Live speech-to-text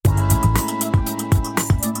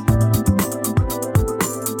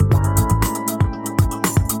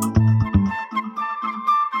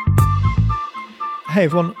Hey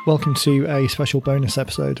everyone, welcome to a special bonus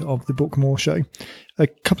episode of the Book More Show. A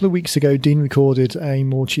couple of weeks ago, Dean recorded a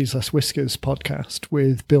More Cheese Less Whiskers podcast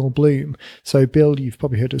with Bill Bloom. So Bill, you've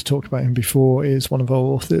probably heard us talk about him before, is one of our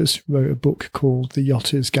authors, wrote a book called The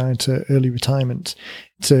Yachter's Guide to Early Retirement.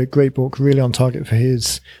 It's a great book, really on target for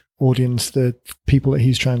his audience, the people that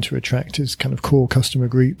he's trying to attract, his kind of core customer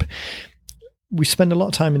group. We spend a lot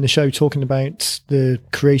of time in the show talking about the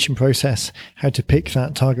creation process, how to pick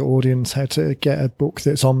that target audience, how to get a book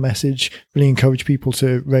that's on message, really encourage people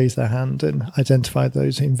to raise their hand and identify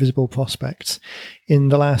those invisible prospects. In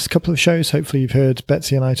the last couple of shows, hopefully you've heard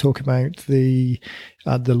Betsy and I talk about the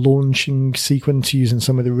launching sequence using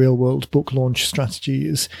some of the real world book launch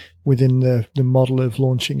strategies within the model of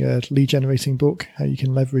launching a lead generating book, how you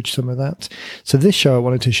can leverage some of that. So this show I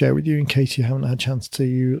wanted to share with you in case you haven't had a chance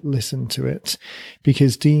to listen to it,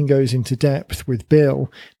 because Dean goes into depth with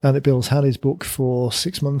Bill, now that Bill's had his book for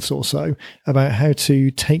 6 months or so, about how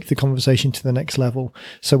to take the conversation to the next level.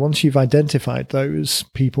 So once you've identified those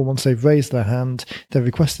people, once they've raised their hand, they've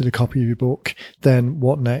requested a copy of your book, then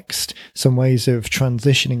what next? Some ways of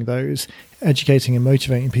transitioning those, educating and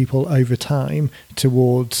motivating people over time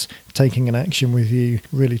towards taking an action with you,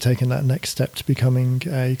 really taking that next step to becoming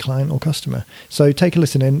a client or customer. So take a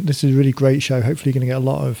listen in. This is a really great show. Hopefully you're going to get a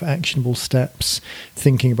lot of actionable steps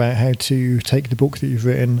thinking about how to take the book that you've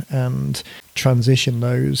written and transition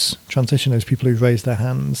those people who've raised their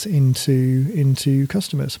hands into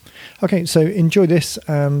customers. Okay, so enjoy this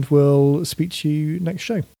and we'll speak to you next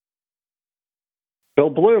show. Bill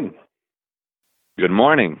Bloom. Good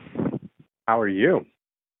morning. How are you?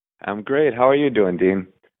 I'm great. How are you doing, Dean?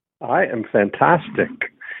 I am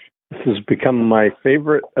fantastic. This has become my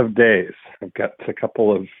favorite of days. I've got a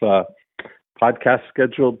couple of podcasts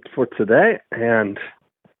scheduled for today, and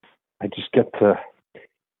I just get to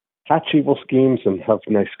hatch evil schemes and have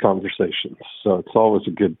nice conversations. So it's always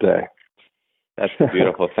a good day. That's a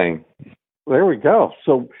beautiful thing. There we go.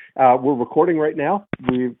 So we're recording right now.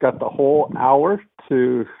 We've got the whole hour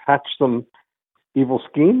to hatch some evil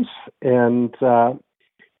schemes, and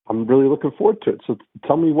I'm really looking forward to it. So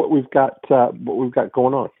tell me what we've got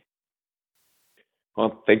going on.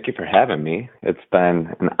 Well, thank you for having me. It's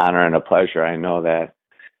been an honor and a pleasure. I know that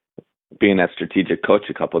being a strategic coach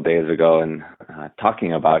a couple of days ago and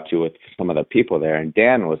talking about you with some of the people there, and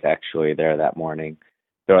Dan was actually there that morning.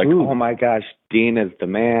 They're like, "Oh my gosh, Dean is the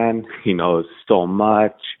man. He knows so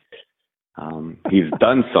much. He's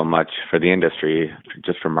done so much for the industry,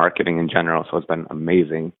 just for marketing in general." So it's been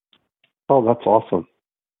amazing. Oh, that's awesome.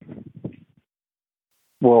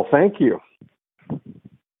 Well, thank you.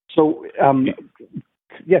 So,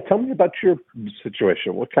 tell me about your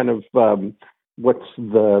situation. What kind of, what's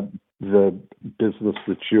the business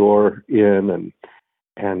that you're in,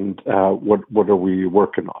 and what are we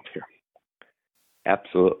working on here?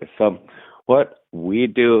 Absolutely. So what we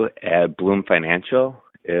do at Bloom Financial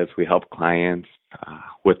is we help clients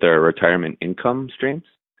with their retirement income streams.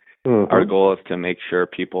 Mm-hmm. Our goal is to make sure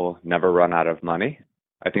people never run out of money.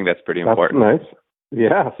 I think that's pretty important. That's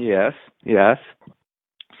nice. Yeah. Yes.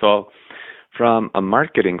 So from a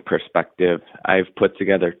marketing perspective, I've put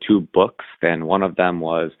together 2 books, and one of them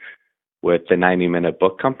was with the 90-Minute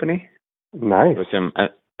Book Company. Nice. Which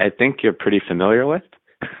I think you're pretty familiar with.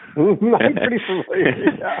 I'm pretty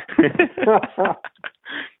familiar, yeah.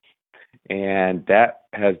 And that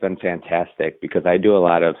has been fantastic because I do a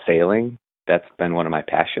lot of sailing. That's been one of my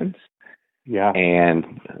passions. Yeah.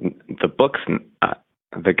 And the book's,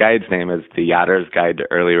 the guide's name is The Yachter's Guide to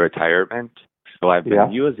Early Retirement. So I've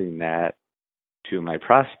been using that to my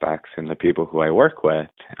prospects and the people who I work with.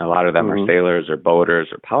 And a lot of them are sailors or boaters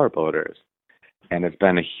or power boaters. And it's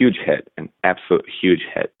been a huge hit, an absolute huge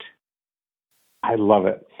hit. I love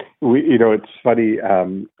it. It's funny.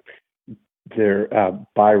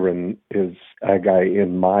 Byron is a guy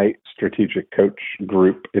in my strategic coach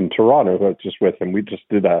group in Toronto who I was just with him. We just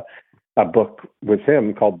did a book with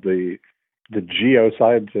him called the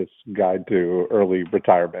Geoscientist's Guide to Early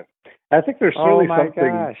Retirement. I think there's really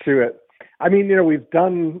something to it. I mean, we've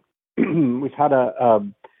had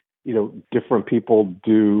different people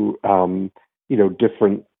do,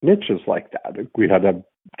 different niches like that. We had a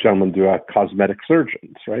gentleman do a cosmetic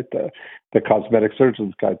surgeons, right? The cosmetic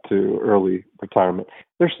surgeon's guide to early retirement.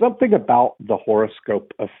 There's something about the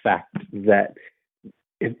horoscope effect that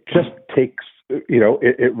it just takes,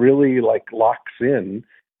 it really like locks in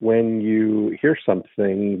when you hear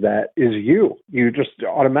something that is you just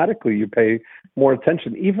automatically, you pay more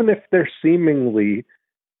attention, even if they're seemingly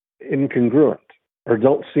incongruent or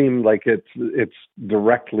don't seem like it's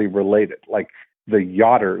directly related. Like the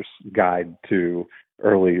Yachter's Guide to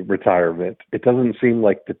Early Retirement, it doesn't seem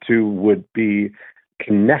like the two would be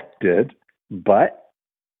connected, but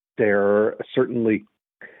they're certainly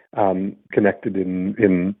connected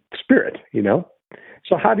in spirit, you know?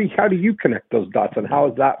 So how do you connect those dots, and how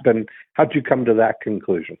did you come to that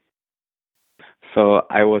conclusion? So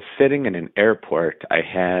I was sitting in an airport. I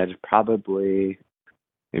had probably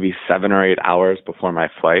maybe 7 or 8 hours before my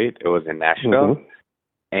flight. It was in Nashville.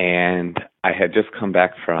 And I had just come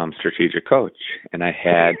back from Strategic Coach, and I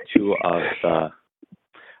had two of the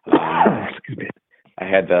I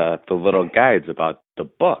had the little guides about the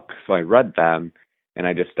book. So I read them, and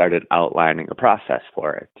I just started outlining a process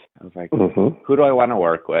for it. I was like, who do I want to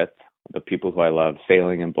work with? The people who I love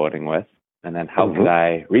sailing and boating with, and then how could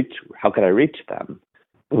I reach them?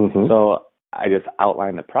 So I just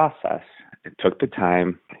outlined the process. It took the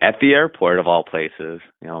time at the airport of all places,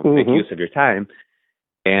 make use of your time,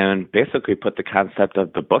 and basically put the concept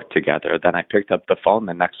of the book together. Then I picked up the phone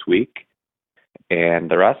the next week, and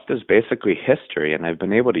the rest is basically history. And I've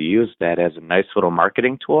been able to use that as a nice little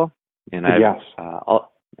marketing tool. And I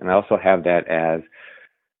also have that as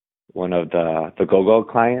one of the GoGo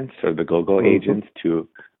clients or the GoGo agents so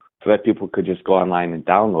that people could just go online and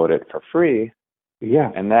download it for free.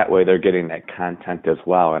 Yeah. And that way they're getting that content as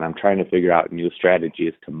well. And I'm trying to figure out new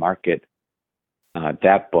strategies to market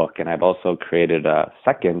that book. And I've also created a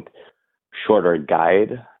second shorter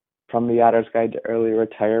guide from the Yachter's Guide to Early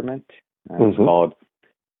Retirement. It's called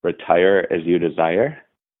Retire as You Desire.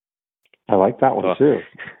 I like that one too.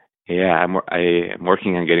 Yeah, I'm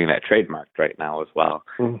working on getting that trademarked right now as well.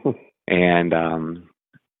 And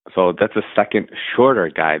so that's a second shorter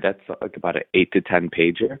guide. That's like about an 8 to 10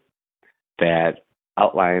 pager that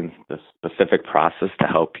outlines the specific process to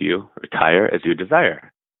help you retire as you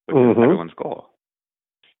desire, which is everyone's goal.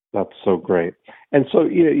 That's so great. And so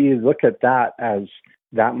you look at that as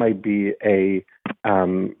that might be a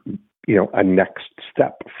next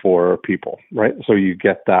step for people, right? So you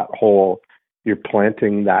get that you're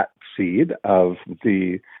planting that seed of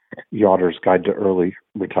the Yachter's Guide to Early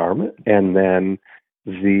Retirement, and then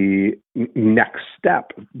the next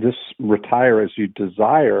step, this Retire as You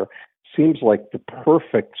Desire, seems like the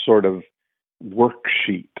perfect sort of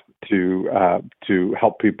worksheet to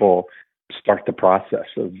help people start the process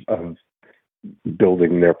of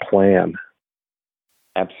building their plan.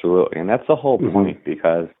 Absolutely. And that's the whole point,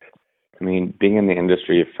 because, being in the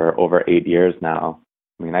industry for over 8 years now,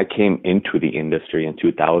 I came into the industry in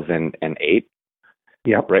 2008,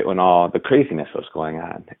 right when all the craziness was going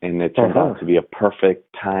on. And it turned out to be a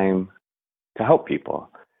perfect time to help people.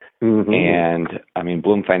 And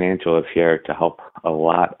Bloom Financial is here to help a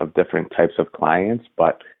lot of different types of clients,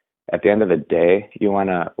 but at the end of the day, you want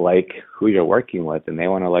to like who you're working with, and they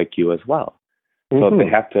want to like you as well. So they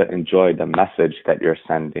have to enjoy the message that you're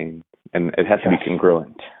sending, and it has to be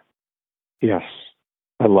congruent. Yes,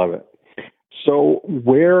 I love it. So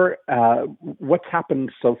what's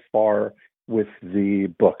happened so far with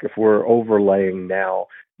the book? If we're overlaying now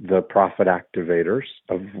the profit activators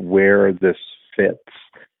of where this fits,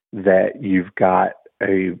 that you've got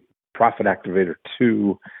a Profit Activator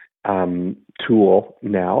 2 tool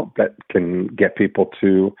now that can get people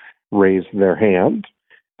to raise their hand.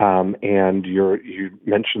 And you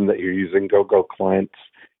mentioned that you're using GoGo clients,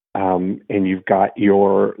 and you've got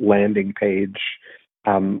your landing page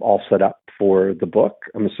all set up for the book.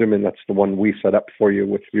 I'm assuming that's the one we set up for you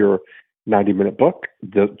with your 90-minute book,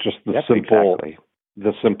 the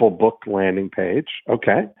simple book landing page.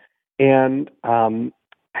 Okay. And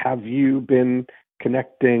have you been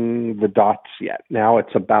connecting the dots yet? Now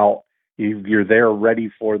it's about you're there ready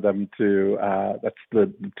for them to, that's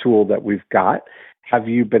the tool that we've got. Have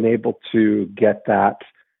you been able to get that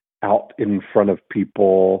out in front of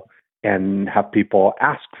people and have people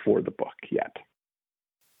ask for the book yet?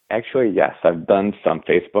 Actually, yes. I've done some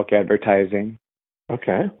Facebook advertising.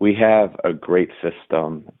 Okay. We have a great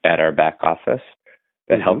system at our back office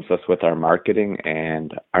that helps us with our marketing,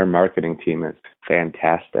 and our marketing team is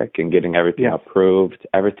fantastic in getting everything approved.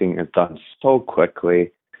 Everything is done so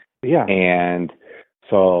quickly. Yeah. And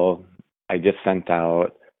so I just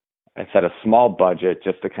I set a small budget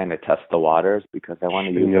just to kind of test the waters, because I want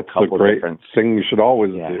to use a couple different thing you should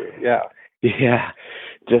always do. Yeah. Yeah.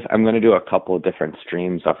 I'm going to do a couple of different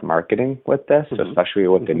streams of marketing with this, especially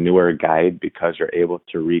with the newer guide, because you're able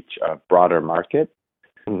to reach a broader market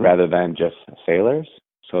rather than just sailors.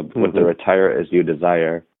 So with the Retire as You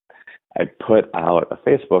Desire, I put out a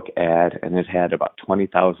Facebook ad, and it had about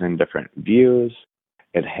 20,000 different views.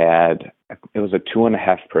 It was a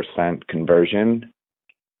 2.5% conversion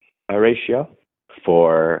ratio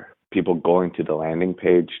for people going to the landing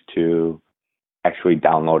page to actually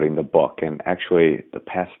downloading the book. And actually, the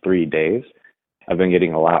past 3 days, I've been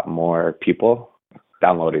getting a lot more people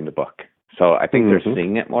downloading the book. So I think they're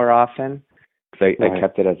seeing it more often, because I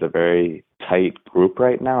kept it as a very tight group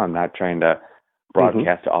right now. I'm not trying to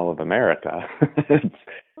broadcast to all of America. It's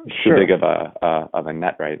too big of a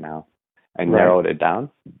net right now. I narrowed it down.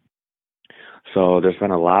 So there's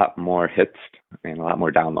been a lot more hits and a lot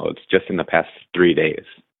more downloads just in the past 3 days.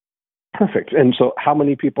 Perfect. And so how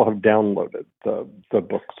many people have downloaded the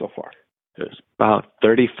book so far? There's about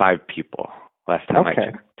 35 people last time I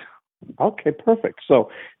checked. Okay, perfect. So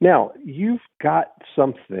now you've got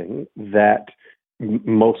something that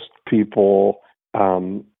most people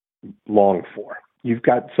long for. You've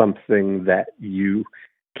got something that you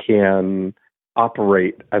can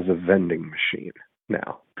operate as a vending machine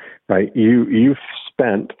now, right? You've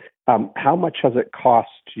spent, how much has it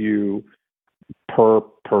cost you per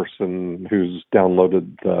person who's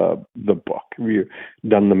downloaded the book? Have you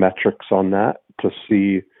done the metrics on that to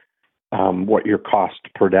see what your cost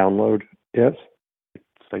per download is?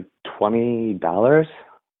 It's like $20.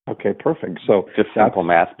 Okay, perfect. So just simple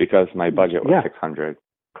math, because my budget was $600.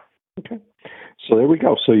 Okay. So there we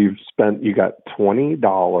go. So you got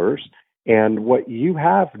 $20, and what you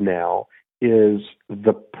have now is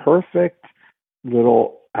the perfect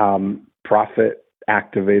little profit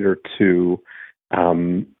activator to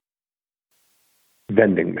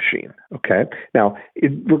vending machine. Okay. Now,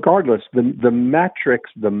 regardless, the metrics,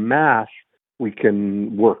 the math, we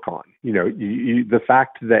can work on. You know, the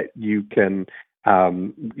fact that you can,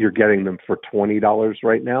 you're getting them for $20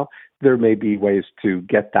 right now. There may be ways to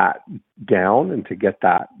get that down and to get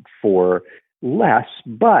that for less.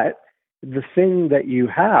 But the thing that you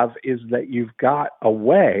have is that you've got a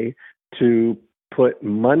way to put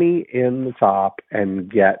money in the top and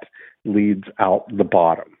get leads out the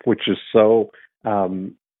bottom, which is so,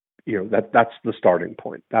 that's the starting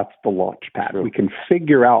point. That's the launch pad. We can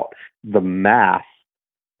figure out the math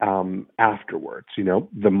afterwards,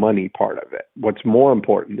 the money part of it. What's more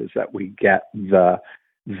important is that we get the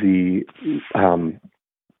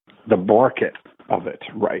market of it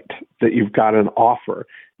right, that you've got an offer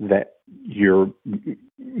that you're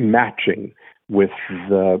matching with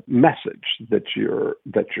the message that you're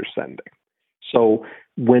sending. So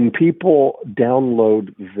when people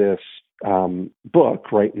download this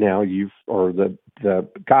book right now, the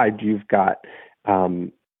guide, you've got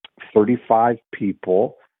 35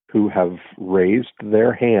 people who have raised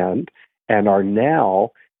their hand and are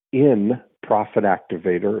now in Profit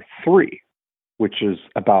Activator 3, which is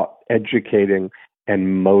about educating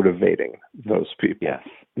and motivating those people. Yes.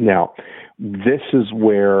 Now, this is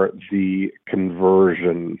where the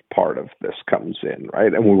conversion part of this comes in,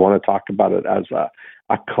 right? And we want to talk about it as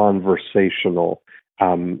a conversational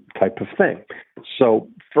type of thing. So,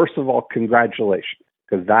 first of all, congratulations,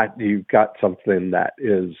 because that you've got something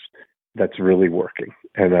that's really working,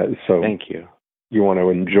 and so thank you. You want to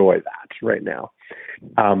enjoy that right now.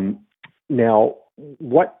 Now,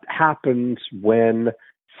 what happens when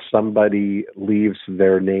somebody leaves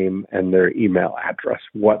their name and their email address?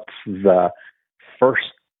 What's the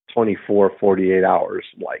first 24, 48 hours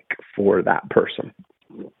like for that person?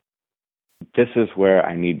 This is where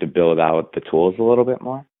I need to build out the tools a little bit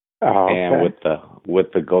more. And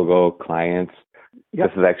with the go-go clients,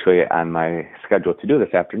 this is actually on my schedule to do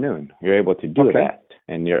this afternoon. You're able to do that,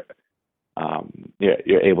 and you're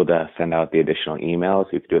able to send out the additional emails.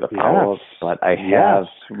 You can do the follow-ups. But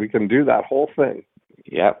we can do that whole thing.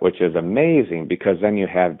 Yeah, which is amazing, because then you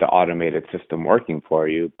have the automated system working for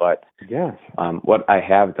you. But what I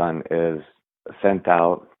have done is sent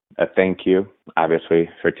out a thank you, obviously,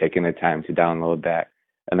 for taking the time to download that.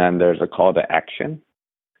 And then there's a call to action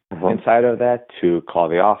inside of that to call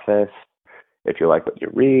the office if you like what you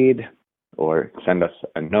read, or send us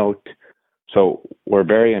a note. So we're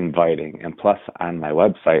very inviting. And plus, on my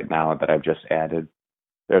website now that I've just added,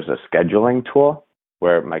 there's a scheduling tool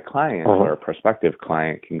where my client or a prospective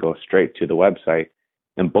client can go straight to the website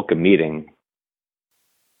and book a meeting.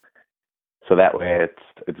 So that way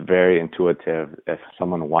it's very intuitive. If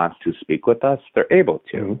someone wants to speak with us, they're able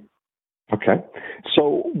to. Okay.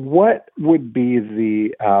 So what would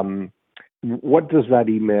be what does that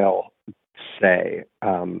email say?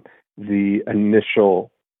 The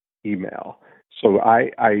initial email. So I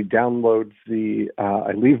download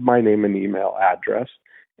I leave my name and email address,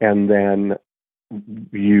 and then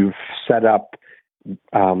you've set up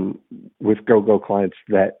with GoGo clients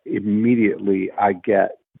that immediately I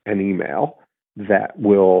get an email that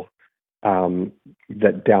will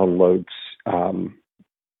that downloads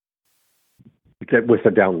with a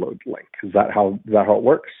download link. Is that how it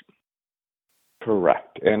works?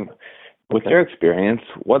 Correct. And with your experience,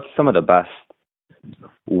 what's some of the best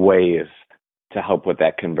ways to help with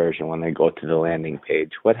that conversion when they go to the landing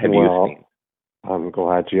page? What have Well, you seen? I'm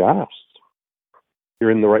glad you asked.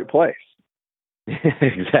 You're in the right place.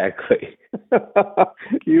 Exactly.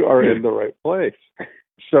 You are in the right place.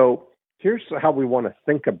 So here's how we want to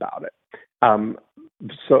think about it.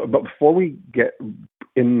 But before we get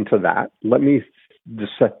into that, let me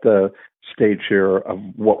just set the stage here of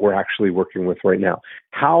what we're actually working with right now.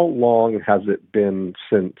 How long has it been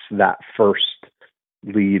since that first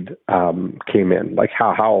lead came in? Like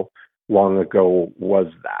how long ago was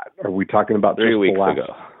that? Are we talking about 3 weeks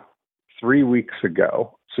ago? 3 weeks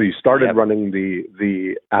ago. So you started running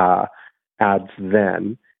the ads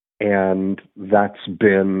then, and that's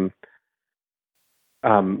been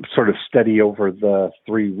sort of steady over the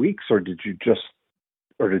 3 weeks, or did you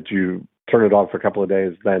turn it on for a couple of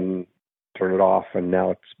days, then turn it off, and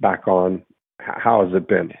now it's back on? How has it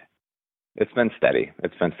been? It's been steady.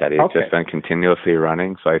 It's Okay. just been continuously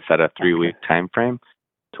running. So I set a 3-week time frame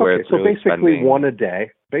to where it's so really basically spending one a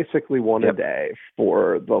day. Basically one a day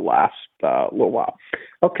for the last little while.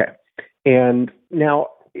 Okay. And now,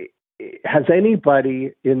 has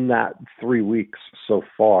anybody in that 3 weeks so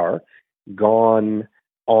far gone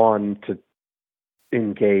on to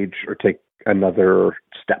engage or take another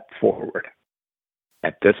step forward?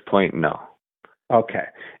 At this point, no. Okay.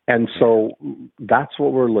 And so that's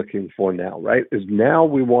what we're looking for now, right? Is now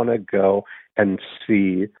we want to go and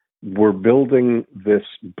see, we're building this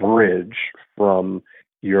bridge from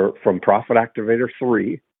Profit Activator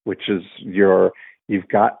 3, which is you've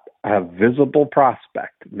got a visible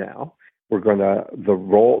prospect now. We're going to,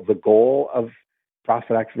 the goal of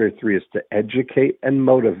Profit Activator 3 is to educate and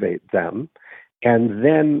motivate them. And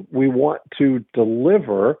then we want to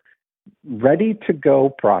deliver ready to go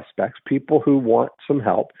prospects, people who want some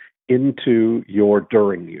help, into your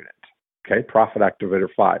during unit. Okay, Profit Activator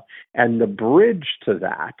 5. And the bridge to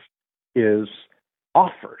that is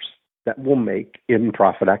offers that we'll make in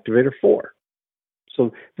Profit Activator 4.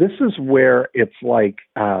 So this is where it's like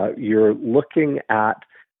you're looking at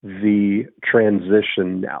the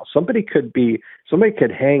transition now. Somebody could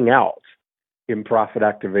hang out in Profit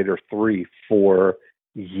Activator 3 for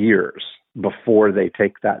years before they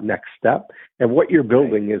take that next step. And what you're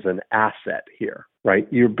building is an asset here, right?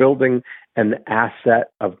 You're building an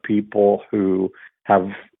asset of people who have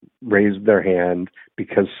raised their hand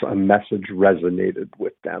because a message resonated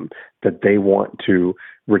with them that they want to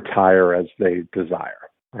retire as they desire,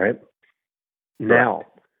 right? Correct.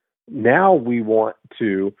 Now we want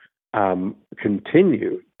to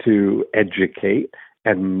continue to educate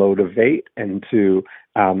and motivate and to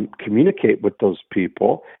communicate with those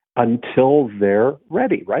people until they're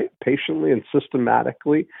ready, right? Patiently and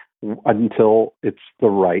systematically until it's the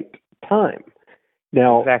right time.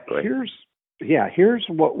 Now, exactly. Here's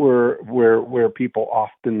what where people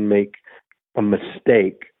often make a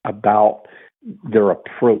mistake about their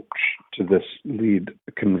approach to this lead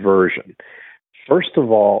conversion. First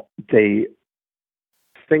of all, they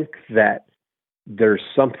think that there's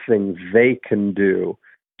something they can do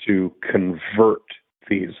to convert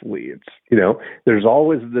these leads. There's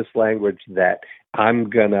always this language that I'm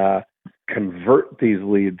gonna convert these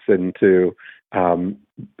leads into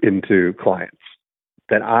clients,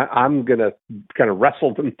 that I'm gonna kind of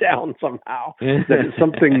wrestle them down somehow. That it's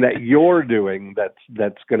something that you're doing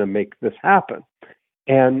that's gonna make this happen.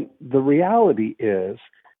 And the reality is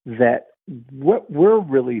that what we're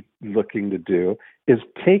really looking to do is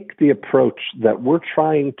take the approach that we're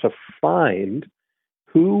trying to find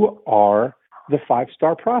who are the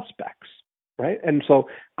 5-star prospects, right? And so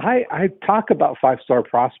I talk about 5-star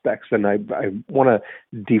prospects, and I want to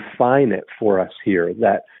define it for us here,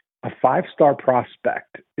 that a 5-star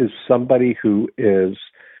prospect is somebody who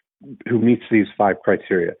meets these 5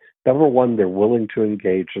 criteria. Number 1, they're willing to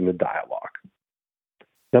engage in a dialogue.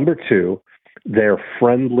 Number 2, they're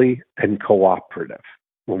friendly and cooperative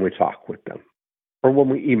when we talk with them, or when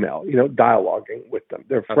we email, dialoguing with them.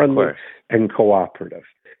 They're friendly and cooperative.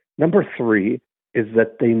 Number 3 is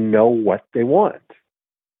that they know what they want.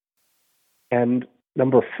 And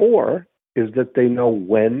number 4 is that they know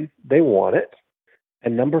when they want it.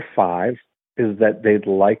 And number 5 is that they'd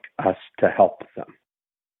like us to help them.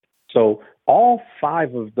 So all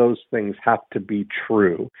 5 of those things have to be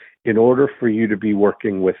true in order for you to be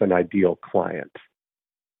working with an ideal client,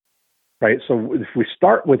 right? So if we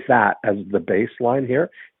start with that as the baseline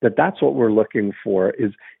here, that's what we're looking for,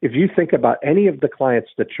 is if you think about any of the clients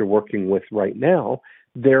that you're working with right now,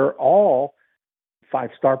 they're all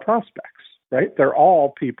 5-star prospects, right? They're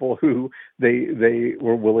all people who they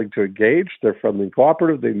were willing to engage, they're friendly and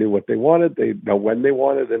cooperative, they knew what they wanted, they know when they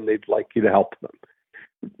wanted, and they'd like you to help them.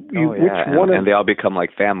 And they all become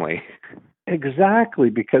like family. Exactly,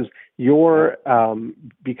 because your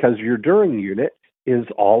During unit is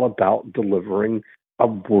all about delivering a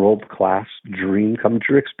world-class dream come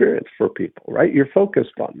true experience for people, right? You're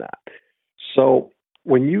focused on that. So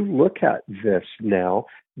when you look at this now,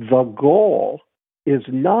 the goal is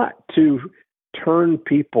not to turn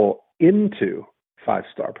people into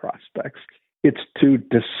five-star prospects. It's to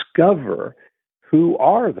discover who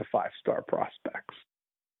are the five-star prospects.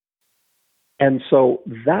 And so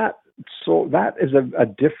that is a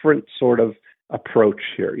different sort of approach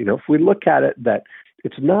here. You know, if we look at it, that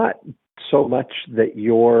it's not so much that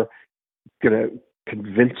you're going to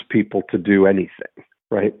convince people to do anything,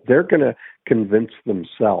 right? They're going to convince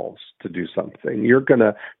themselves to do something. You're going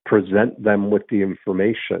to present them with the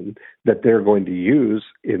information that they're going to use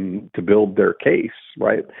to build their case,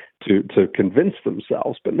 right? To convince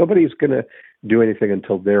themselves, but nobody's going to do anything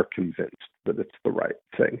until they're convinced that it's the right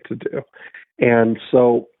thing to do. And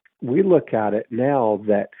so we look at it now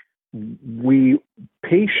that we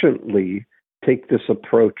patiently take this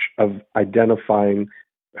approach of identifying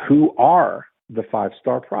who are the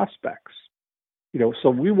five-star prospects. You know,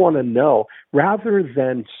 so we want to know, rather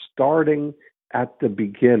than starting at the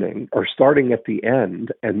beginning or starting at the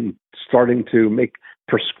end and starting to make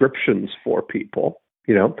prescriptions for people,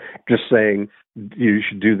 you know, just saying you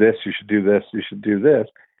should do this, you should do this, you should do this.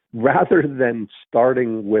 Rather than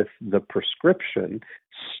starting with the prescription,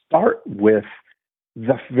 start with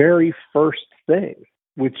the very first thing,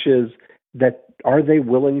 which is that are they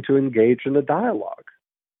willing to engage in a dialogue?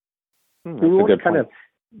 We want to kind of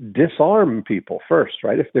disarm people first,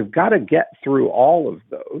 right? If they've got to get through all of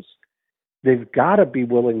those, they've got to be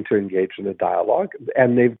willing to engage in a dialogue,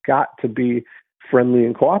 and they've got to be friendly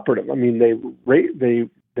and cooperative. I mean,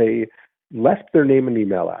 they left their name and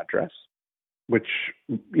email address, which,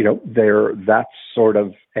 you know, that's sort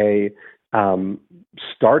of a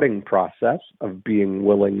starting process of being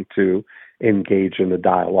willing to engage in a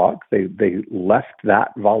dialogue. They left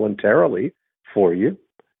that voluntarily for you.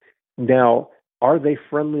 Now, are they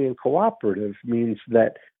friendly and cooperative means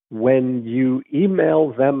that when you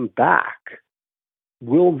email them back,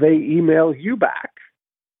 will they email you back?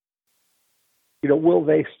 You know, will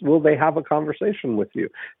they have a conversation with you?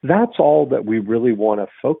 That's all that we really want to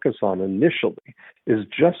focus on initially, is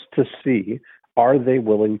just to see, are they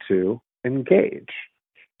willing to engage?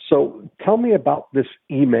 So tell me about this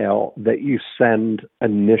email that you send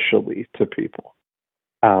initially to people.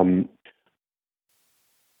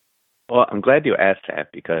 Well, I'm glad you asked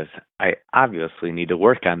that, because I obviously need to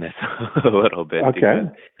work on this a little bit. Okay.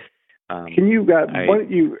 Because, can you?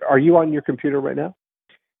 Are you on your computer right now?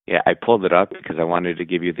 Yeah, I pulled it up because I wanted to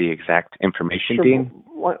give you the exact information, sure. Dean.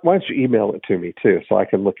 Why don't you email it to me too, so I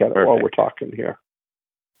can look at it Perfect. while we're talking here?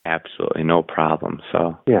 Absolutely, no problem.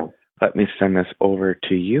 So yeah, let me send this over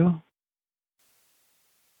to you.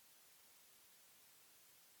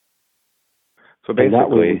 So basically, and that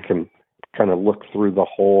way we can kind of look through the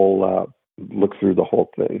whole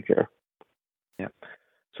thing here. Yep.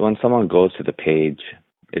 So when someone goes to the page,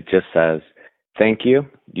 it just says, "Thank you.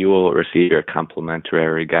 You will receive your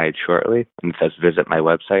complimentary guide shortly." And it says, "Visit my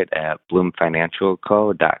website at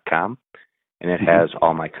bloomfinancialco.com." And it has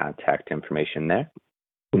all my contact information there.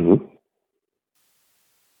 Mm-hmm.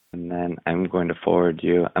 And then I'm going to forward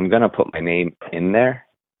you. I'm going to put my name in there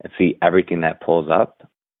and see everything that pulls up.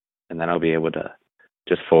 And then I'll be able to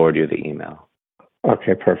just forward you the email.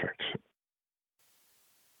 Okay, perfect.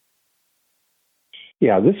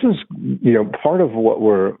 Yeah, this is, part of what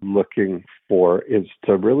we're looking for is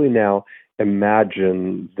to really now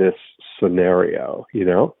imagine this scenario,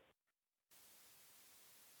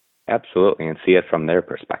 Absolutely, and see it from their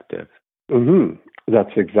perspective. Mm-hmm.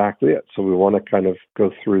 That's exactly it. So we want to kind of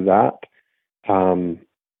go through that.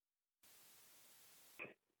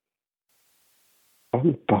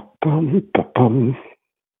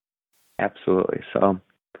 Absolutely. So,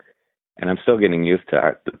 and I'm still getting used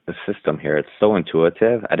to the system here. It's so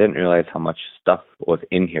intuitive. I didn't realize how much stuff was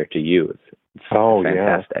in here to use. It's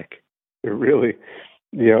fantastic. Yeah. It really,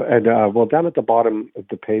 and down at the bottom of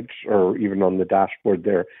the page, or even on the dashboard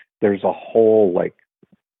there's a whole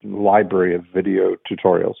library of video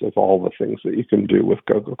tutorials of all the things that you can do with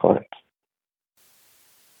Google Clients.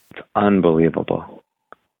 It's unbelievable.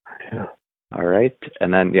 Yeah. All right.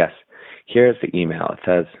 And then, yes, here's the email. It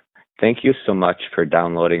says, "Thank you so much for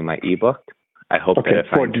downloading my ebook. I hope that it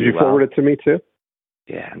finds Did you forward it to me too?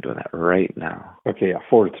 Yeah, I'm doing that right now. Okay, yeah,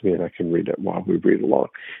 forward it to me and I can read it while we read along.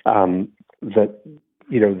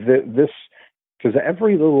 This, because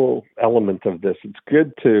every little element of this, it's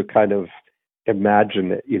good to kind of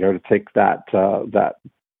imagine it, to take that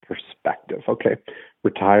perspective. Okay,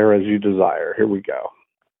 retire as you desire. Here we go.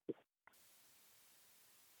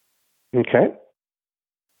 Okay.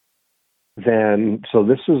 Then, so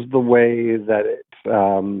this is the way that it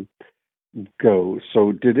goes.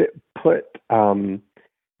 So did it put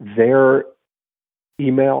their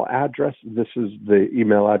email address? This is the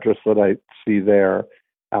email address that I see there,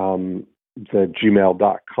 the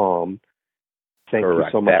gmail.com. Thank Correct.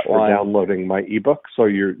 you so much That for one. downloading my ebook. So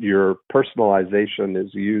your personalization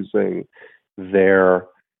is using their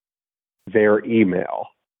email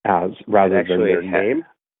as rather than their name.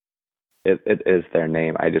 It is their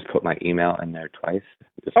name. I just put my email in there twice.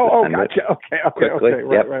 Just Gotcha. Okay. Quickly.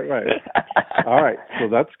 Right. All right. So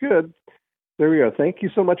that's good. There we go. Thank you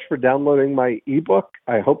so much for downloading my ebook.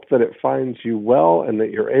 I hope that it finds you well and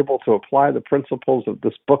that you're able to apply the principles of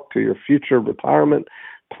this book to your future retirement.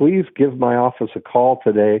 Please give my office a call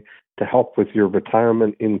today to help with your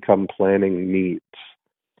retirement income planning needs.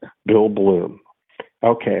 Bill Bloom.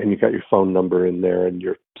 Okay, and you got your phone number in there and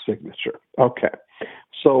your signature. Okay,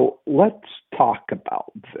 so let's talk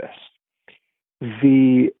about this.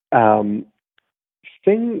 The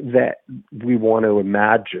thing that we want to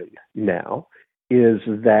imagine now is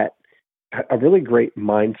that a really great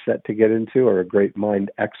mindset to get into, or a great mind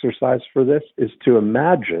exercise for this, is to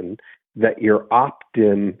imagine that your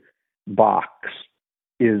opt-in box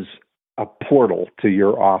is a portal to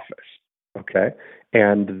your office, okay?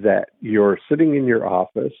 And that you're sitting in your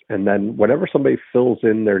office, and then whenever somebody fills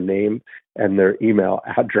in their name and their email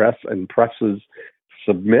address and presses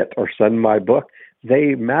submit or send my book,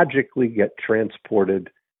 they magically get transported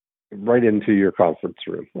right into your conference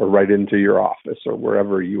room or right into your office or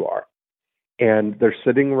wherever you are. And they're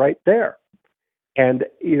sitting right there. And,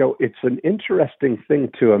 it's an interesting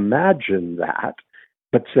thing to imagine that,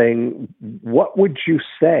 but saying, what would you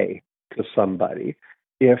say to somebody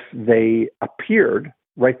if they appeared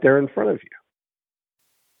right there in front of you?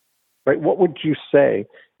 Right? What would you say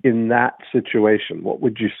in that situation? What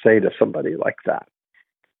would you say to somebody like that?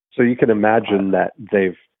 So you can imagine that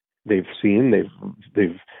they've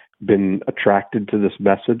been attracted to this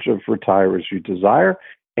message of retire as you desire,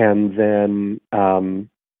 and then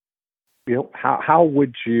how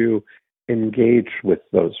would you engage with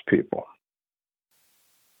those people?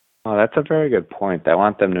 Oh, that's a very good point. I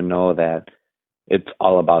want them to know that it's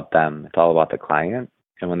all about them. It's all about the client.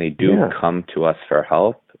 And when they do come to us for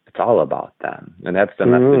help, it's all about them. And that's the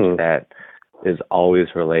message that is always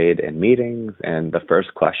relayed in meetings. And the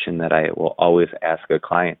first question that I will always ask a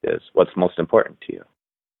client is, what's most important to you?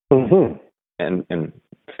 Mm-hmm. And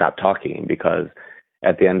stop talking, because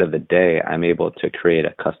at the end of the day, I'm able to create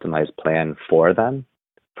a customized plan for them,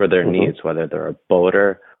 for their needs, whether they're a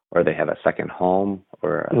boater or they have a second home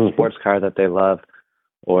or a sports car that they love,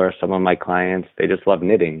 or some of my clients, they just love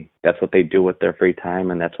knitting. That's what they do with their free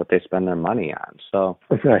time, and that's what they spend their money on. So,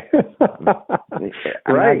 right.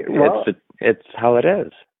 It's how it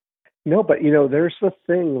is. No, but there's the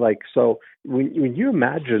thing, so when you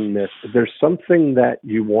imagine this, there's something that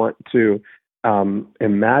you want to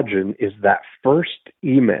imagine is that first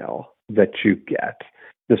email that you get,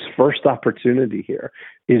 this first opportunity here,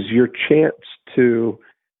 is your chance to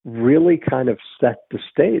really kind of set the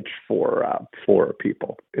stage for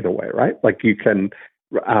people in a way, right? Like you can,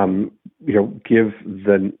 give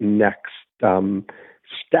the next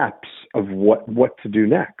steps of what to do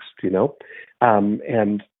next,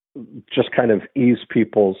 and just kind of ease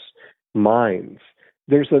people's minds.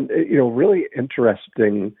 There's a really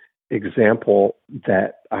interesting example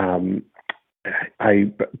that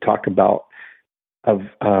I talk about of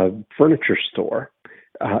a furniture store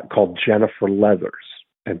called Jennifer Leathers.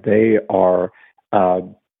 And they are a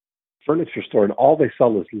furniture store, and all they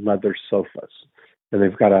sell is leather sofas. And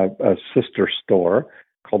they've got a sister store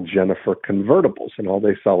called Jennifer Convertibles, and all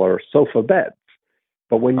they sell are sofa beds.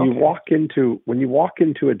 But when you walk into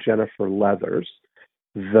a Jennifer Leathers,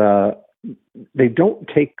 they don't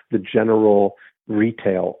take the general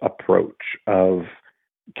retail approach of,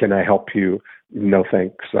 can I help you? No,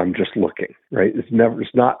 thanks. I'm just looking, right?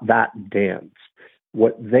 It's not that dance.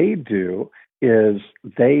 What they do is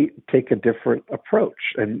they take a different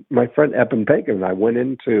approach. And my friend Eben Pagan and I went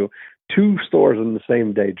into 2 stores in the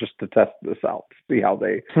same day just to test this out, to see how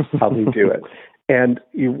they do it. And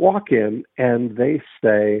you walk in and they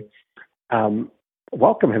say,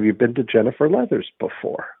 welcome, have you been to Jennifer Leathers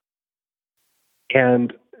before?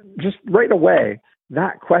 And just right away,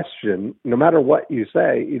 that question, no matter what you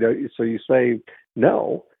say, so you say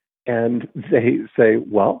no, and they say,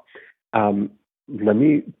 well, let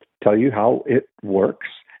me tell you how it works.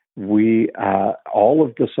 We all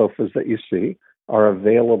of the sofas that you see are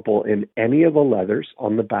available in any of the leathers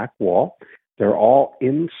on the back wall. They're all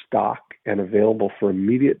in stock and available for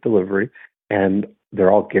immediate delivery, and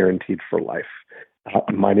they're all guaranteed for life.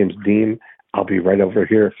 My name's Dean. I'll be right over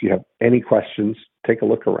here. If you have any questions, take a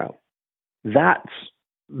look around. That's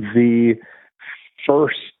the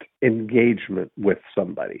first engagement with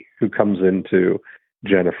somebody who comes into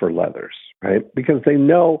Jennifer Leathers, right? Because they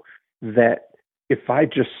know that if I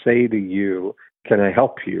just say to you, can I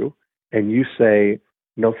help you? And you say,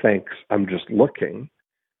 no, thanks, I'm just looking.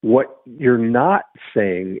 What you're not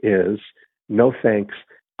saying is, no, thanks,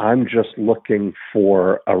 I'm just looking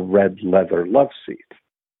for a red leather love seat.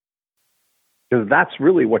 Because that's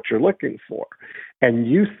really what you're looking for. And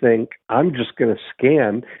you think, I'm just going to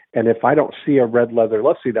scan, and if I don't see a red leather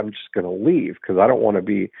love seat, I'm just going to leave because I don't want to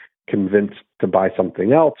be convinced to buy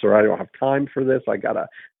something else, or I don't have time for this. I got to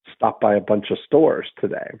stop by a bunch of stores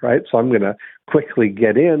today, right? So I'm going to quickly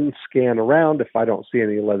get in, scan around. If I don't see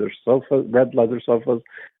any red leather sofas,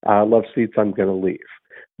 love seats, I'm going to leave.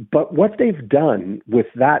 But what they've done with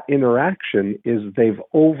that interaction is they've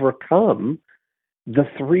overcome the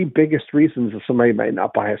three biggest reasons that somebody might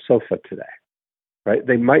not buy a sofa today, right?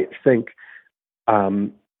 They might think,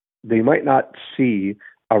 they might not see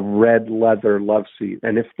a red leather love seat.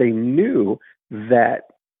 And if they knew that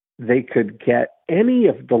they could get any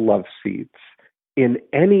of the love seats in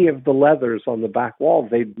any of the leathers on the back wall,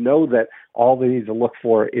 they'd know that all they need to look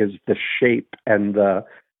for is the shape and the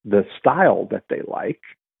style that they like,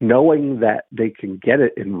 knowing that they can get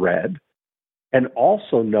it in red, and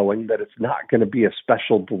also knowing that it's not going to be a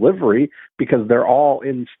special delivery because they're all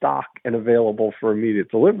in stock and available for immediate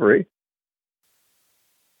delivery.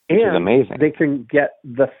 Which is and amazing. They can get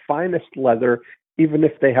the finest leather, even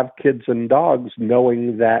if they have kids and dogs,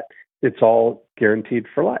 knowing that it's all guaranteed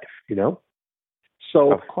for life, you know?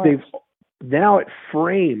 So now it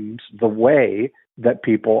frames the way that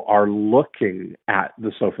people are looking at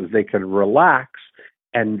the sofas. They can relax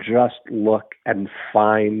and just look and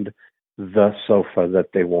find the sofa that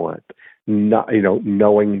they want, not,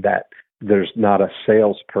 knowing that there's not a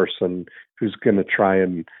salesperson who's going to try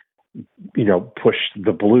and, push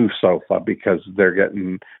the blue sofa because they're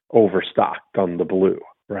getting overstocked on the blue,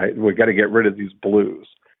 right? We got to get rid of these blues.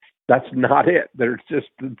 That's not it. They're just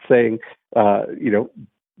saying,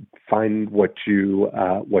 find what you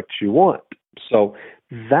want. So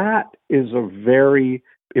that is a very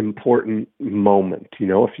important moment.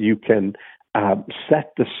 If you can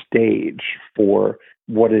set the stage for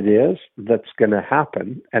what it is that's going to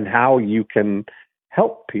happen and how you can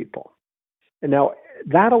help people. And now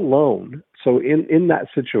that alone, so in that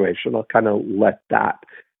situation, I'll kind of let that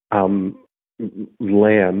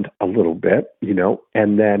land a little bit,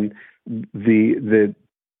 and then the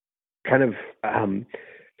kind of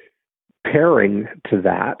pairing to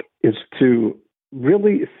that is to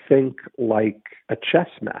really think like a chess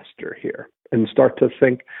master here and start to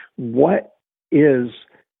think, what is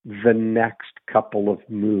the next couple of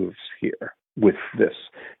moves here with this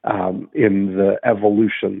in the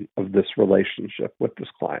evolution of this relationship with this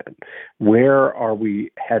client? Where are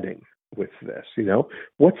we heading with this?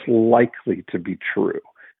 What's likely to be true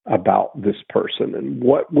about this person, and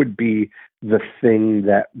what would be the thing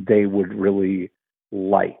that they would really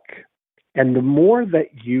like? And the more that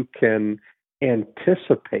you can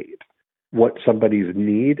anticipate what somebody's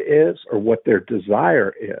need is or what their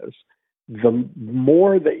desire is, the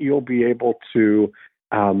more that you'll be able to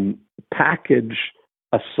package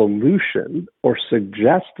a solution or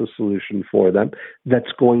suggest a solution for them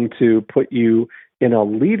that's going to put you in a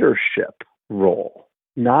leadership role,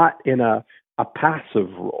 not in a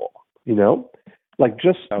passive role, like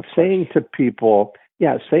just saying to people,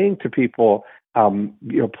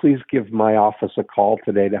 please give my office a call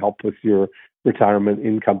today to help with your retirement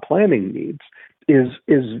income planning needs is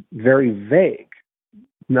very vague,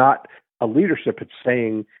 not a leadership. It's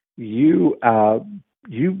saying you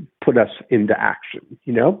put us into action,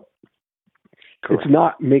 Correct. It's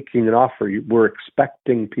not making an offer. We're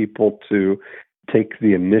expecting people to take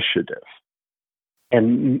the initiative.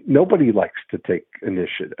 And nobody likes to take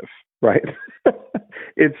initiative, right?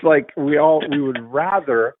 It's like you'd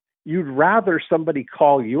rather somebody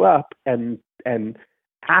call you up and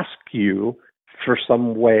ask you for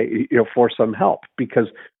some way, for some help, because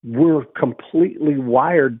we're completely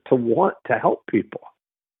wired to want to help people.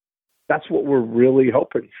 That's what we're really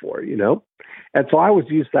hoping for, And so I always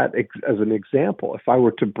use that as an example. If I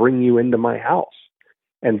were to bring you into my house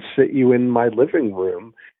and sit you in my living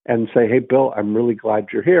room and say, hey, Bill, I'm really glad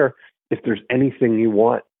you're here. If there's anything you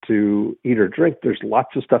want to eat or drink, there's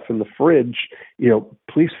lots of stuff in the fridge.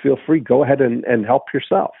 Please feel free. Go ahead and help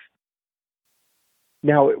yourself.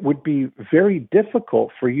 Now, it would be very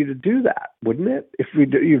difficult for you to do that, wouldn't it? If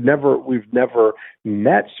we've never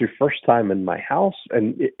met, it's your first time in my house,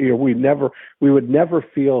 and we would never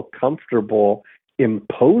feel comfortable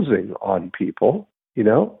imposing on people,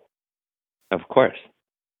 Of course.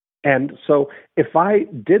 And so if I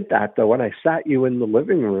did that, though, and I sat you in the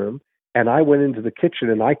living room and I went into the kitchen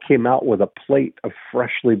and I came out with a plate of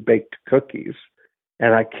freshly baked cookies,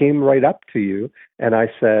 and I came right up to you and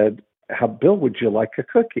I said, Bill, would you like a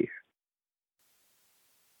cookie?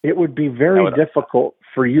 It would be very difficult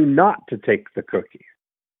for you not to take the cookie.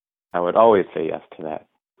 I would always say yes to that.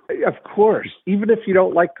 Of course, even if you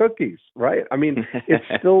don't like cookies, right? I mean, it's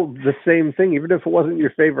still the same thing. Even if it wasn't your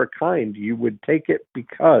favorite kind, you would take it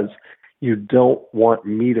because you don't want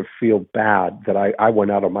me to feel bad that I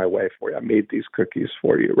went out of my way for you. I made these cookies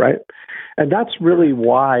for you, right? And that's really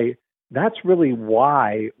why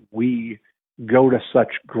we go to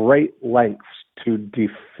such great lengths to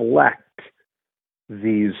deflect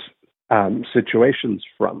these situations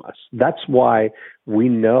from us. That's why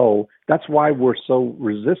we're so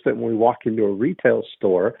resistant when we walk into a retail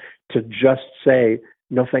store to just say,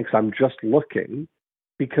 no thanks, I'm just looking,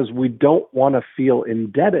 because we don't want to feel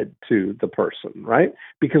indebted to the person, right?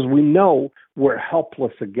 Because we know we're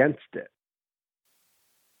helpless against it.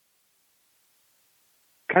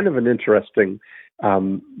 Kind of an interesting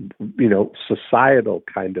societal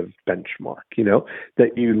kind of benchmark,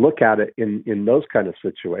 that you look at it in those kind of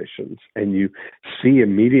situations and you see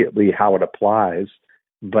immediately how it applies,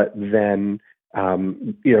 but then,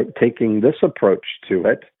 taking this approach to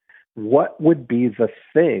it, what would be the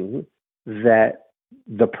thing that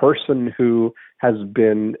the person who has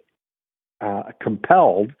been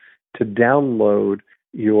compelled to download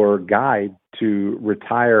your guide to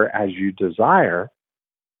retire as you desire,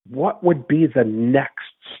 what would be the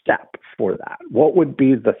next step for that? What would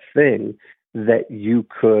be the thing that you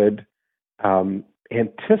could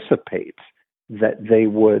anticipate that they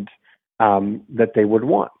would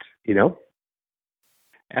want?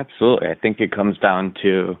 Absolutely. I think it comes down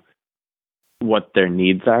to what their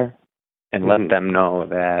needs are, and let them know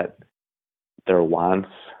that their wants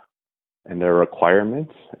and their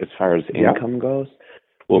requirements, as far as income goes,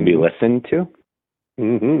 will be listened to.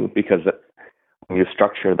 Because when you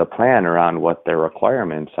structure the plan around what their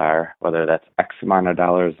requirements are, whether that's X amount of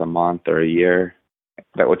dollars a month or a year,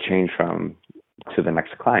 that will change to the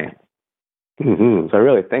next client. So I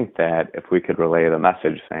really think that if we could relay the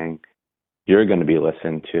message saying, you're going to be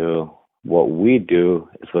listened to, what we do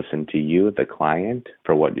is listen to you, the client,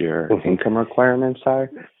 for what your income requirements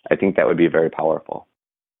are, I think that would be very powerful.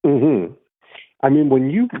 I mean,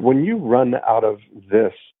 when you run out of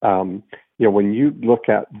this, when you look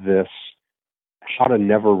at this, how to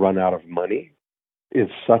never run out of money is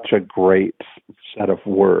such a great set of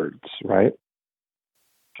words, right?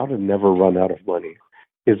 How to never run out of money.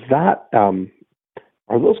 Is that,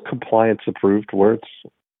 are those compliance approved words?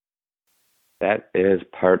 That is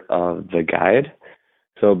part of the guide.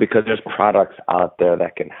 So because there's products out there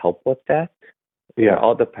that can help with that, it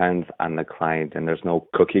all depends on the client, and there's no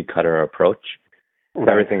cookie cutter approach. Right.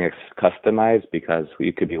 Everything is customized, because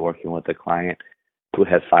you could be working with a client who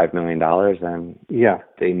has $5 million, and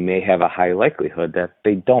they may have a high likelihood that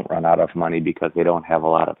they don't run out of money because they don't have a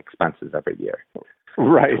lot of expenses every year.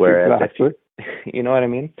 Right. Whereas exactly. You know what I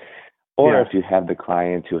mean? Or if you have the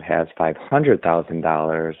client who has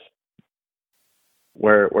 $500,000,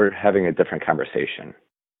 we're having a different conversation.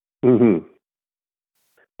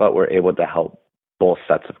 But we're able to help both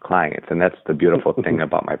sets of clients. And that's the beautiful thing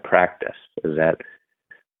about my practice, is that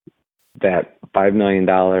 $5 million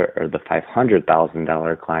or the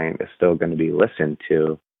 $500,000 client is still going to be listened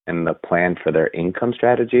to, and the plan for their income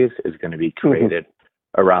strategies is going to be created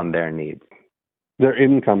around their needs. Their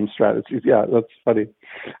income strategies. Yeah, that's funny.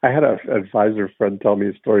 I had an advisor friend tell me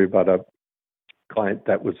a story about a client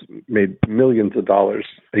that made millions of dollars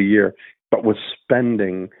a year, but was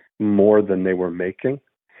spending more than they were making.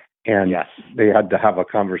 And they had to have a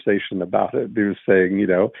conversation about it. He was saying,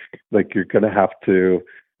 you're going to have to,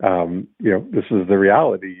 this is the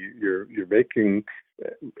reality. You're making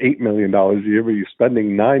 $8 million a year, but you're spending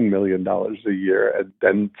 $9 million a year,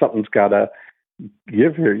 and something's got to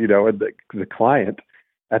give here. And the client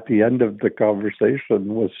at the end of the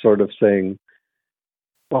conversation was sort of saying,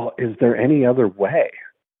 well, is there any other way?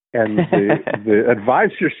 And the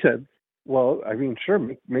advisor said, well, I mean, sure,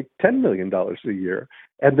 make $10 million a year.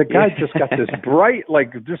 And the guy just got this bright,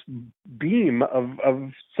 just beam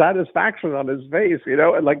of satisfaction on his face,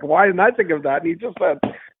 and why didn't I think of that? And he just said,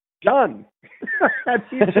 done. And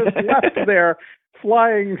he just left there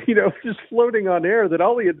flying, just floating on air, that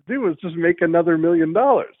all he had to do was just make another $1 million.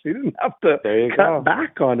 He didn't have to cut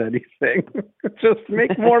back on anything, just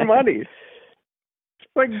make more money.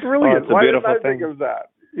 It's brilliant. It's a Why beautiful didn't I think of that?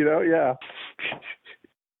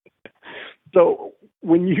 So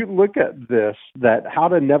when you look at this, that how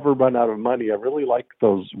to never run out of money, I really like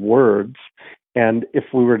those words. And if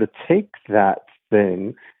we were to take that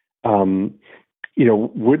thing,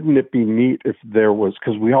 wouldn't it be neat if there was,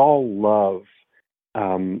 because we all love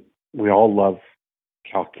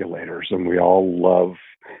calculators, and we all love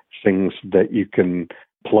things that you can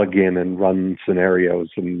plug in and run scenarios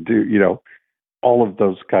and do, all of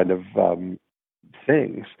those kind of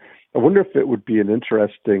things. I wonder if it would be an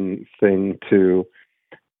interesting thing to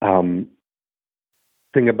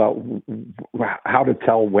think about how to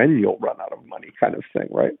tell when you'll run out of money, kind of thing,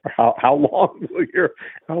 right? Or how long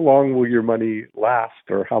will your money last,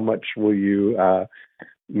 or how much will you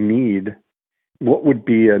need? What would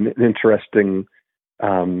be an interesting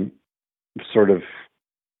sort of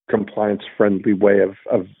compliance-friendly way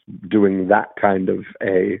of doing that kind of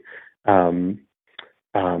a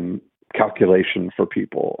calculation for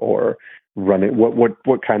people, or running?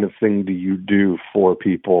 What kind of thing do you do for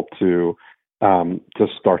people to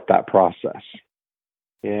start that process?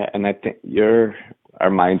 Yeah, and I think our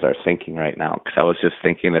minds are syncing right now, because I was just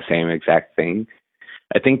thinking the same exact thing.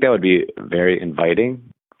 I think that would be very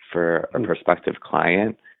inviting for a prospective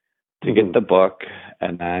client to get the book,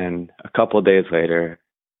 and then a couple of days later,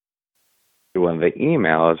 through one of the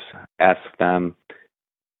emails, ask them,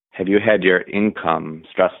 have you had your income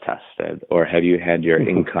stress tested, or have you had your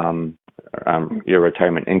income, your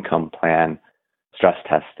retirement income plan stress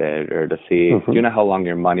tested, or to see, do you know how long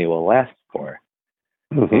your money will last for?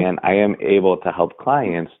 And I am able to help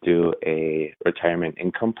clients do a retirement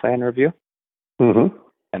income plan review.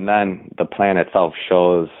 And then the plan itself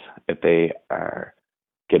shows if they are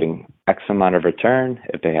getting X amount of return,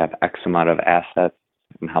 if they have X amount of assets,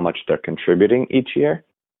 and how much they're contributing each year,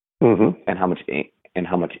 and how much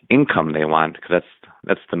income they want, because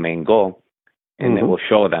that's the main goal. And it will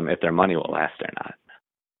show them if their money will last or not.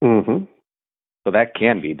 So that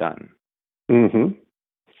can be done.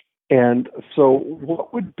 And so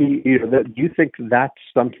what would be, that you think that's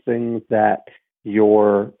something that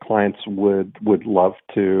your clients would love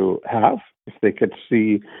to have, if they could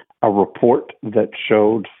see a report that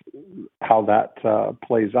showed how that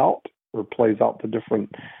plays out the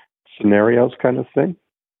different scenarios, kind of thing?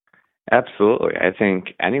 Absolutely. I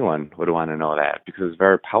think anyone would want to know that, because it's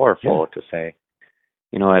very powerful to say,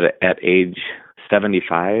 at age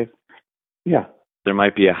 75, there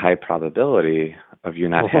might be a high probability of you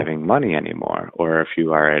not having money anymore. Or if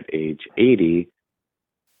you are at age 80,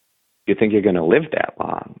 you think you're going to live that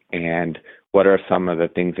long. And what are some of the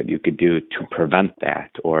things that you could do to prevent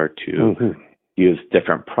that, or to use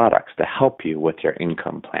different products to help you with your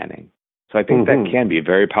income planning? So I think that can be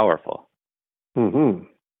very powerful.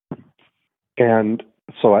 And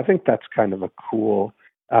so I think that's kind of a cool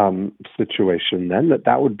situation then,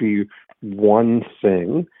 that would be one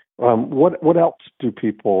thing. What else do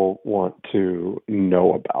people want to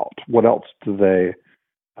know about? What else do they,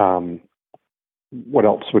 what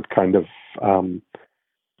else would kind of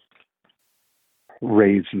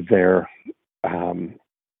raise their attention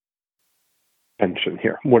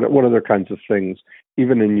here? What other kinds of things,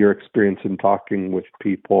 even in your experience in talking with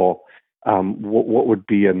people, what would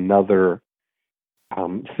be another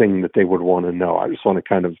thing that they would want to know? I just want to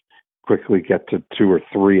kind of quickly get to two or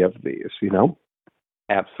three of these,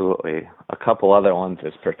 Absolutely. A couple other ones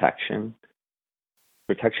is protection.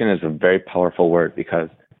 Protection is a very powerful word, because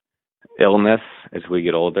illness, as we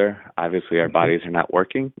get older, obviously our bodies are not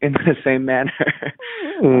working in the same manner.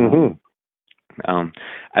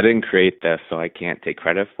 I didn't create this, so I can't take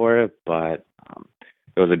credit for it, but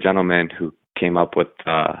there was a gentleman who came up with,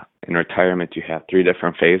 in retirement, you have 3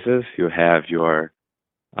 different phases. You have your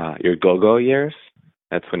go-go years.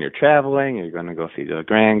 That's when you're traveling, you're going to go see the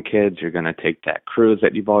grandkids, you're going to take that cruise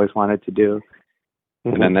that you've always wanted to do.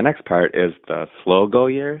 And then the next part is the slow-go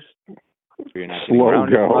years. You're not getting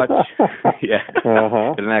around as much.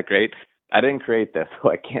 Isn't that great? I didn't create this, so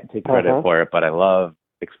I can't take credit for it, but I love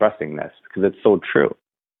expressing this because it's so true.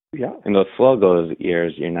 Yeah. In those slow-go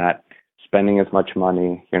years, you're not spending as much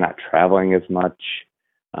money, you're not traveling as much.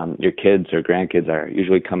 Your kids or grandkids are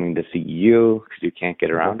usually coming to see you because you can't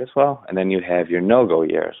get around as well. And then you have your no-go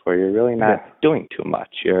years where you're really not doing too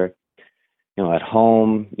much. You're, at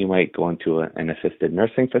home. You might go into an assisted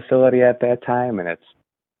nursing facility at that time. And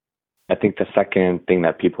I think the second thing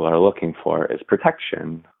that people are looking for is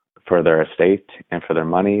protection for their estate and for their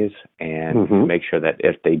monies, and make sure that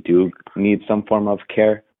if they do need some form of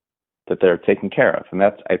care, that they're taken care of. And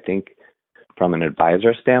that's, I think, from an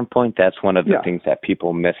advisor standpoint, that's one of the things that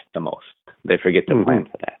people miss the most. They forget to plan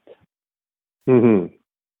for that.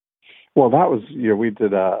 Well, that was, we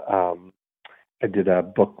did I did a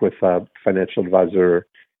book with a financial advisor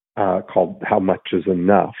called "How Much Is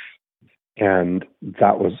Enough?" And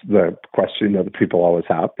that was the question that people always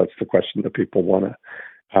have. That's the question that people want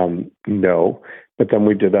to know. But then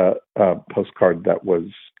we did a postcard that was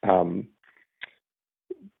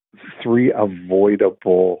 3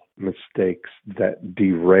 avoidable mistakes that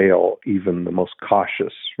derail even the most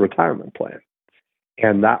cautious retirement plan.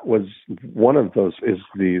 And that was one of those is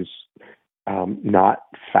these not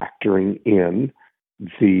factoring in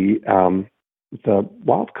the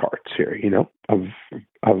wild cards here,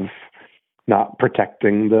 of not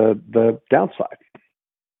protecting the downside.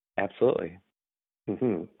 Absolutely.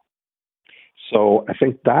 Mm-hmm. So I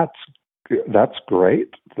think that's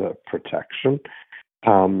great, the protection.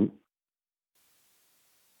 And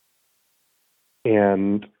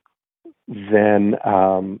then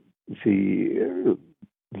the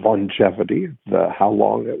longevity, the how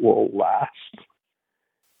long it will last.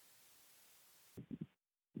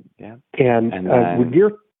 Yeah. And when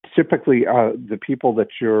you're typically the people that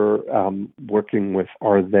you're working with,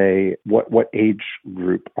 are they what age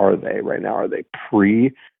group are they right now? Are they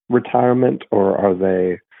pre-retirement, or are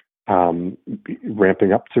they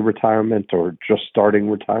ramping up to retirement, or just starting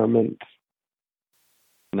retirement?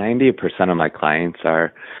 90% of my clients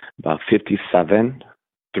are about 57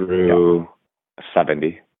 through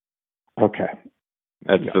 70. Okay.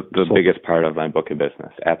 That's the biggest part of my book of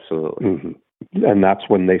business. Absolutely. Mm-hmm. And that's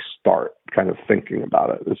when they start kind of thinking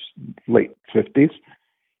about it, this late 50s?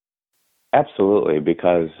 Absolutely,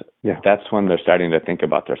 because that's when they're starting to think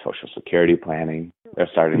about their Social Security planning. They're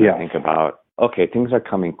starting to think about, okay, things are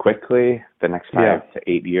coming quickly. The next 5 to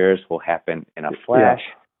 8 years will happen in a flash.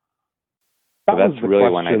 That so was that's the really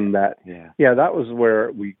question when that was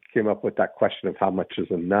where we came up with that question of how much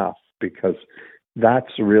is enough, because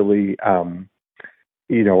that's really, I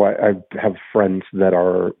have friends that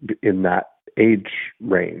are in that age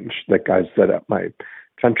range, like guys that at my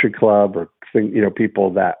country club or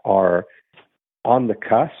people that are on the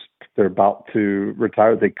cusp. They're about to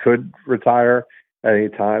retire. They could retire at any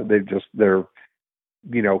time. They're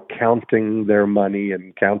counting their money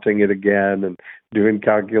and counting it again and doing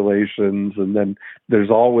calculations. And then there's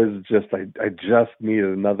always I just need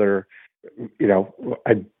another,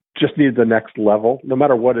 I just need the next level, no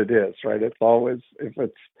matter what it is, right? It's always, if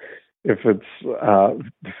it's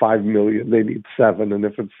 5 million, they need 7. And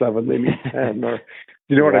if it's 7, they need 10, or,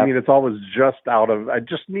 what I mean? It's always just I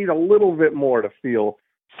just need a little bit more to feel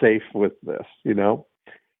safe with this,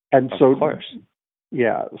 And so, of course.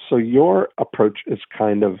 Yeah. So your approach is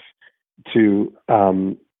kind of to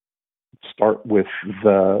start with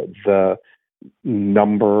the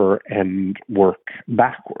number and work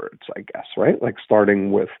backwards, I guess, right? Like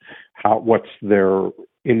starting with what's their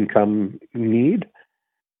income need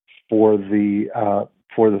for the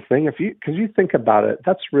thing. Because you think about it,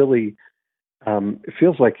 that's really it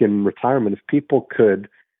feels like in retirement, if people could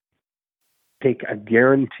take a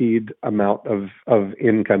guaranteed amount of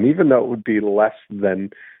income, even though it would be less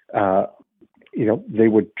than, they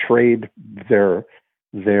would trade their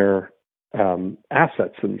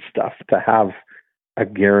assets and stuff to have a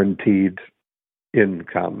guaranteed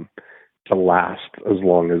income to last as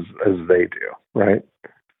long as they do, right?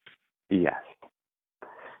 Yes.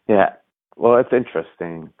 Yeah. Well, it's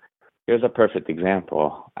interesting. Here's a perfect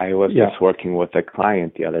example. I was just working with a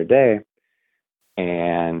client the other day,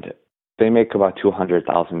 and they make about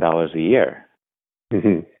 $200,000 a year.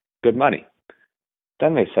 Mm-hmm. Good money.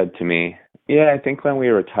 Then they said to me, I think when we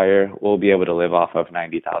retire, we'll be able to live off of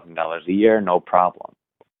 $90,000 a year, no problem.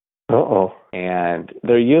 Uh-oh. And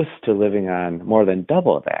they're used to living on more than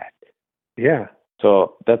double that. Yeah.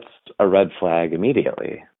 So that's a red flag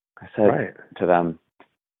immediately. I said to them,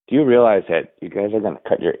 do you realize that you guys are going to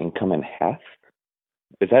cut your income in half?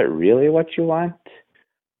 Is that really what you want?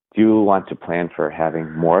 Do you want to plan for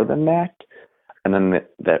having more than that? And then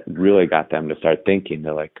that really got them to start thinking.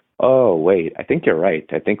 They're like, oh, wait, I think you're right.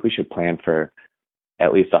 I think we should plan for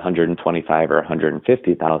at least $125,000 or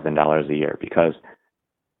 $150,000 a year, because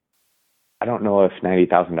I don't know if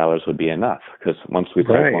 $90,000 would be enough. Because once we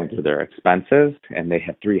start going through their expenses and they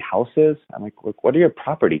have 3 houses, I'm like, look, what are your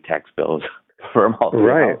property tax bills for all 3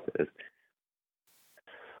 houses?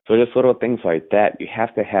 So just little things like that. You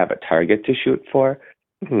have to have a target to shoot for.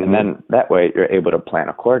 Mm-hmm. And then that way you're able to plan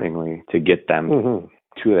accordingly to get them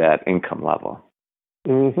to that income level.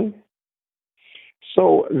 Mm-hmm.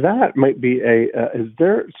 So that might be is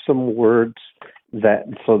there some words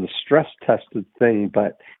so the stress tested thing,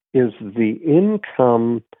 but is the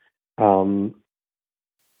income,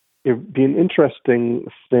 it'd be an interesting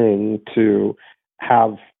thing to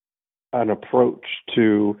have an approach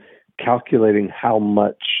to calculating how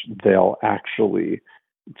much they'll actually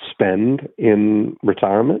spend in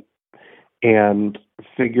retirement and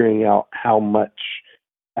figuring out how much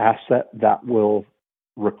asset that will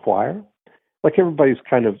require. Like everybody's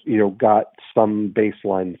kind of, got some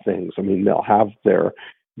baseline things. I mean, they'll have their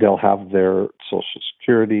Social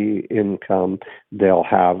Security income. They'll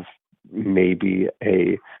have maybe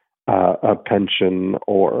a pension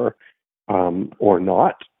or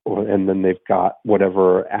not, and then they've got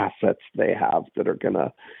whatever assets they have that are going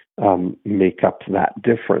to make up that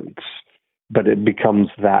difference. But it becomes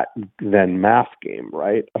that then math game,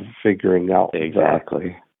 right, of figuring out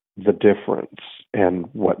exactly the difference and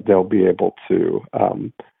what they'll be able to,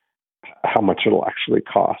 how much it'll actually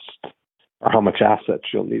cost, or how much assets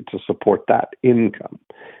you'll need to support that income,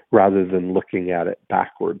 rather than looking at it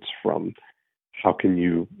backwards from how can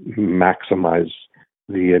you maximize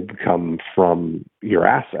the income from your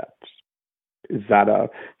assets. Is that a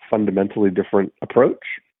fundamentally different approach?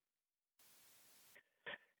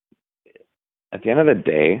 At the end of the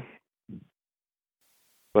day,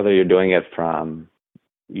 whether you're doing it from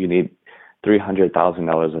you need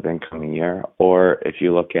 $300,000 of income a year, or if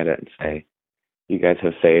you look at it and say, you guys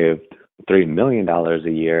have saved $3 million a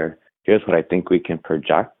year, here's what I think we can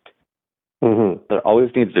project. Mm-hmm. There always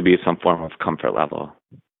needs to be some form of comfort level.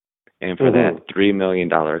 And for that $3 million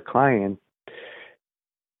client,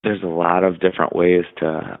 there's a lot of different ways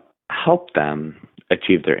to help them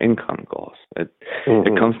achieve their income goals. It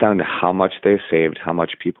comes down to how much they've saved, how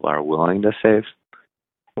much people are willing to save,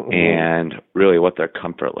 and really what their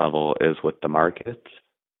comfort level is with the markets.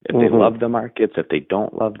 If they love the markets, if they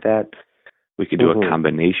don't love that, we could do a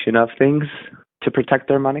combination of things to protect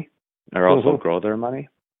their money or also grow their money.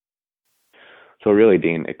 So really,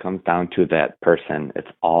 Dean, it comes down to that person. It's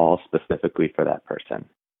all specifically for that person.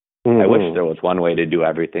 I wish there was one way to do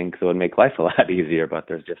everything because it would make life a lot easier, but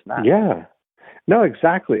there's just not. Yeah. No,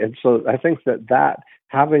 exactly. And so I think that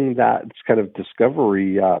having that kind of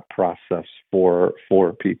discovery process for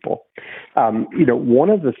people, one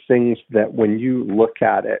of the things that when you look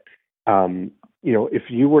at it, if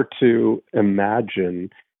you were to imagine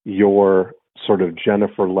your sort of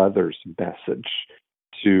Jennifer Leathers message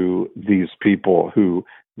to these people who,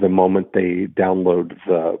 the moment they download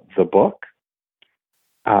the book,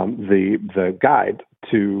 the guide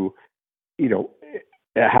to,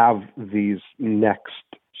 have these next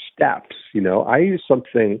steps, I use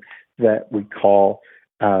something that we call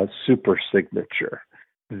super signature,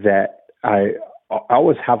 that I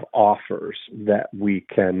always have offers that we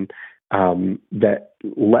can, that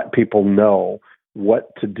let people know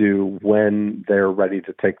what to do when they're ready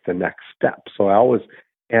to take the next step. So I always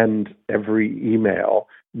end every email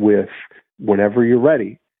with, whenever you're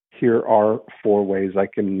ready, here are 4 ways I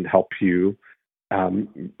can help you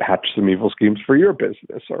hatch some evil schemes for your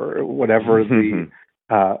business, or whatever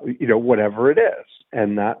whatever it is.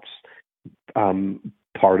 And that's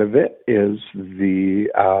part of it is the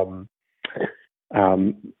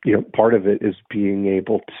part of it is being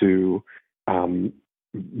able to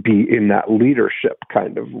be in that leadership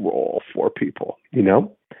kind of role for people,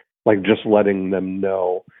 like just letting them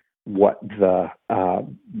know what to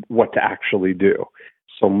actually do.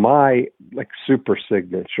 So my super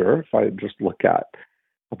signature, if I just look at,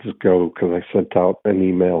 I'll just go, because I sent out an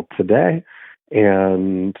email today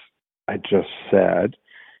and I just said,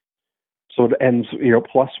 so it ends,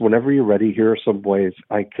 plus whenever you're ready, here are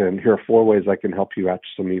 4 ways I can help you hatch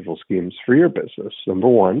some evil schemes for your business. Number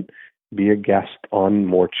 1, be a guest on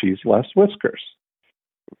More Cheese, Less Whiskers.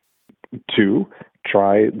 2,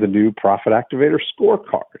 try the new Profit Activator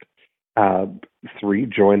scorecard. 3,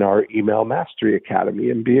 join our Email Mastery Academy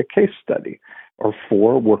and be a case study. Or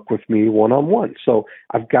 4, work with me one-on-one. So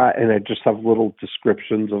I just have little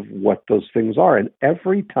descriptions of what those things are. And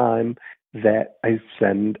every time that I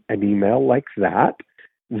send an email like that,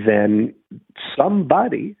 then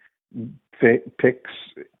somebody picks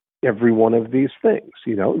every one of these things,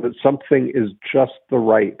 that something is just the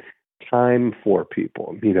right time for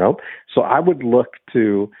people, So I would look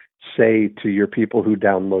to say to your people who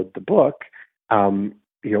download the book,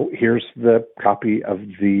 here's the copy of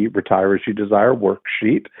the Retire As You Desire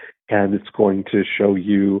worksheet, and it's going to show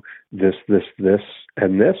you this,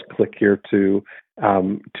 and this. Click here to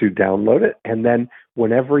download it. And then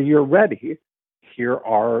whenever you're ready, here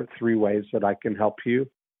are 3 ways that I can help you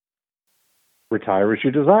retire as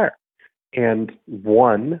you desire. And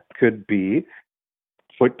one could be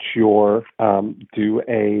what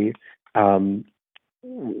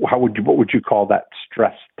would you call that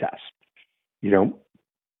stress test?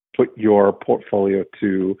 Put your portfolio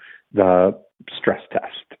to the stress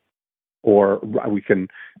test, or we can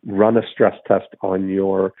run a stress test on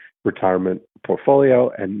your retirement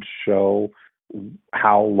portfolio and show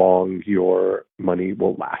how long your money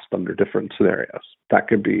will last under different scenarios. That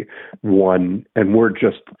could be one. And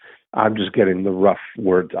I'm just getting the rough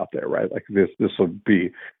words out there, right? Like this would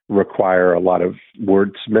require a lot of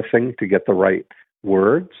wordsmithing to get the right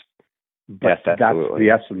words. But Yes, that's absolutely.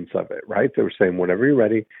 the essence of it, right? They were saying, whenever you're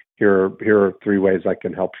ready, here are 3 ways I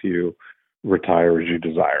can help you retire as you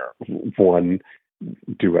desire. 1,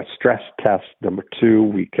 do a stress test. Number 2,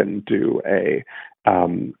 we can do a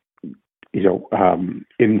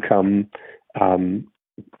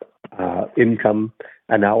income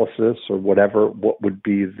analysis or whatever. What would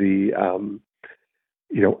be the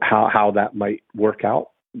how that might work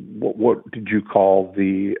out? What did you call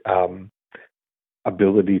the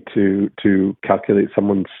ability to calculate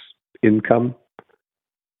someone's income?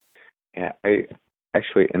 Yeah, I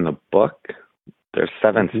actually, in the book, there's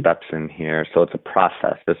 7 steps in here. So it's a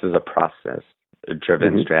process. This is a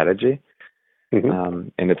process-driven strategy.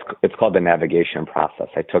 And it's called the navigation process.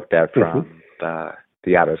 I took that from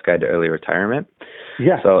the Author's Guide to Early Retirement.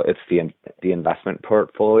 Yeah. So it's the investment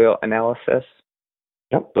portfolio analysis.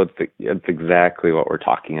 Yep. So it's exactly what we're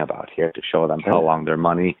talking about here to show them how long their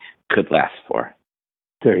money could last for.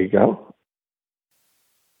 There you go.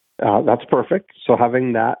 That's perfect. So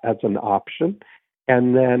having that as an option,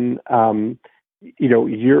 and then I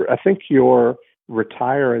think your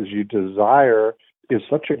Retire as You Desire is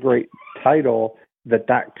such a great title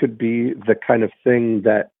that could be the kind of thing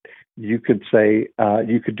that you could say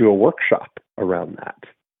you could do a workshop around that,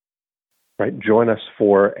 right? Join us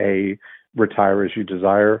for a Retire as You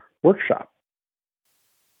Desire workshop.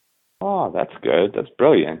 Oh, that's good. That's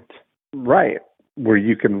brilliant. Right. Where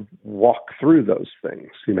you can walk through those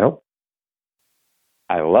things,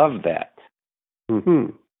 I love that.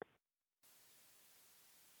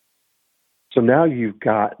 So now you've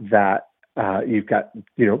got that. You've got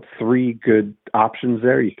 3 good options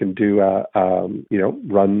there. You can do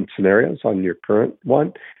run scenarios on your current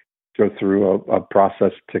one, go through a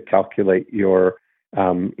process to calculate your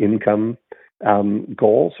income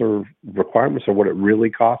goals or requirements, or what it really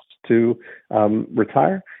costs to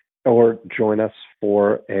retire, or join us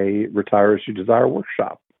for a Retire as You Desire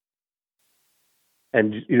workshop.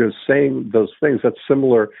 And saying those things, that's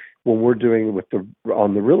similar when we're doing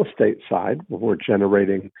on the real estate side, when we're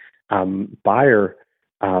generating buyer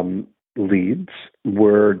leads.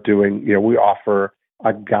 We're doing, we offer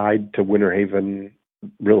a guide to Winter Haven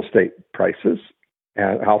real estate prices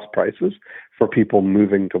and house prices for people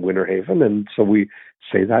moving to Winter Haven. And so we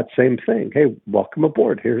say that same thing. Hey, welcome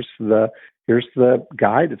aboard. Here's the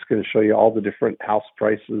guide. It's going to show you all the different house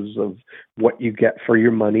prices of what you get for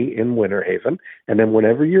your money in Winter Haven. And then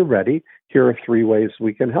whenever you're ready, here are 3 ways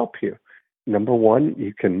we can help you. Number 1,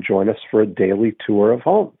 you can join us for a daily tour of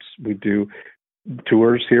homes. We do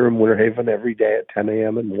tours here in Winter Haven every day at 10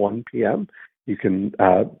 a.m. and 1 p.m. You can,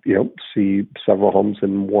 see several homes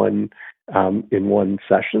in one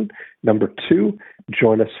session. Number 2,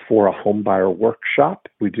 join us for a homebuyer workshop.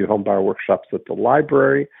 We do homebuyer workshops at the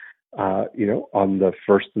library, on the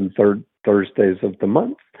first and third Thursdays of the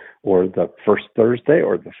month, or the first Thursday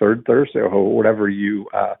or the third Thursday, or whatever you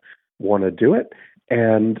want to do it.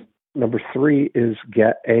 And number 3 is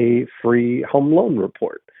get a free home loan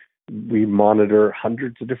report. We monitor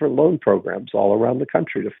hundreds of different loan programs all around the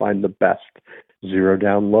country to find the best zero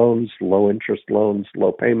down loans, low interest loans,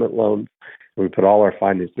 low payment loans. We put all our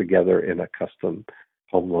findings together in a custom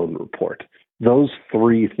home loan report. Those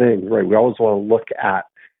 3 things, right? We always want to look at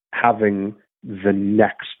having the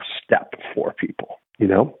next step for people,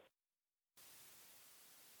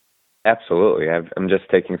 Absolutely. I'm just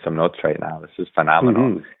taking some notes right now. This is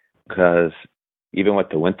phenomenal because even with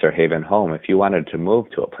the Winter Haven home, if you wanted to move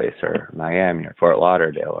to a place, or Miami or Fort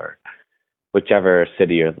Lauderdale or whichever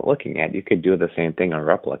city you're looking at, you could do the same thing and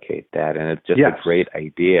replicate that. And it's just a great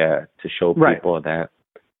idea to show people that,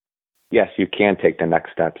 yes, you can take the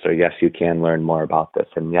next steps, or yes, you can learn more about this,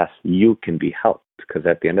 and yes, you can be helped, because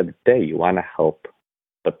at the end of the day, you want to help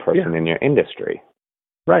the person in your industry.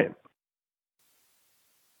 Right.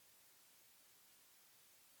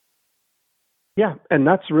 Yeah, and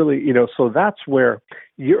that's really, so that's where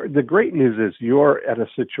the great news is you're at a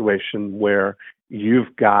situation where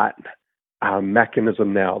you've got a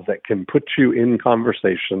mechanism now that can put you in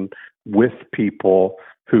conversation with people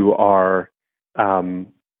who are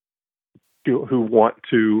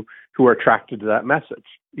who are attracted to that message,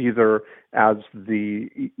 either as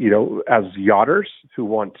as yachters who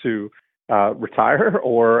want to retire,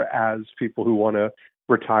 or as people who want to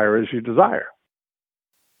retire as you desire.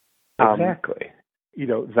 Exactly.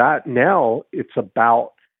 That now it's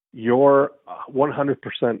about your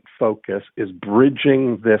 100% focus is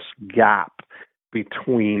bridging this gap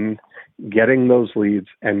between getting those leads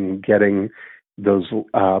and getting those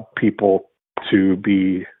people to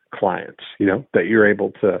be clients, that you're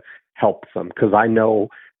able to help them. Because I know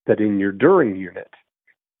that in your during unit,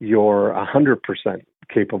 you're 100%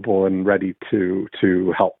 capable and ready to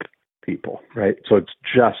help people, right? So it's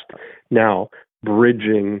just now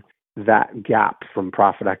bridging that gap from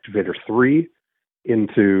Profit Activator 3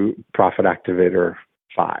 into Profit Activator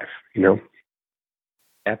 5,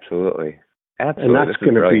 Absolutely. And that's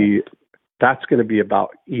going to be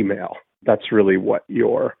about email. That's really what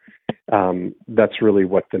the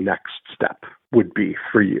next step would be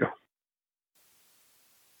for you.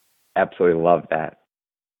 Absolutely love that.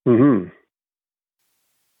 Mm-hmm.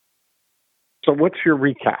 So what's your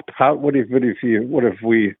recap? What have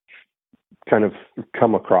we kind of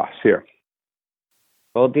come across here?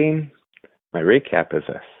 Well, Dean, my recap is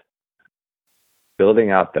this.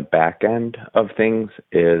 Building out the back end of things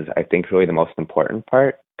is, I think, really the most important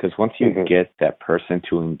part, because once you get that person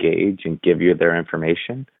to engage and give you their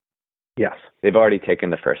information, yes, they've already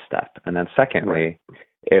taken the first step. And then secondly,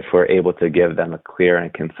 if we're able to give them a clear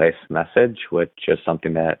and concise message, which is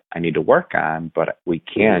something that I need to work on, but we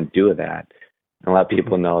can do that, and let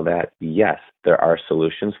people know that, yes, there are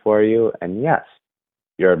solutions for you, and yes,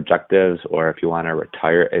 your objectives, or if you want to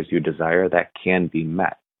retire as you desire, that can be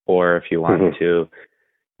met. Or if you want to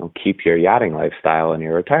keep your yachting lifestyle in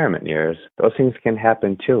your retirement years, those things can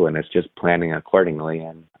happen too, and it's just planning accordingly.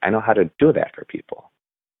 And I know how to do that for people.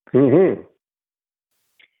 Mm-hmm.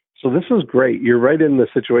 So this is great. You're right in the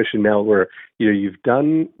situation now where you've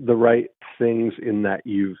done the right things in that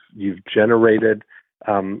you've generated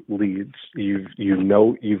leads.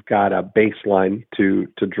 You've got a baseline to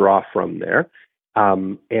draw from there,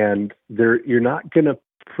 and you're not going to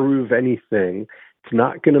prove anything. It's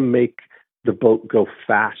not going to make the boat go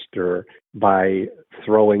faster by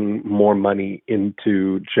throwing more money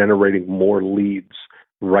into generating more leads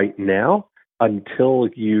right now until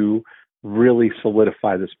you really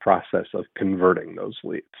solidify this process of converting those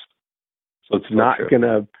leads. So it's not going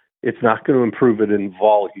to improve it in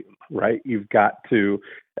volume, right? We've got to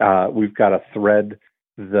thread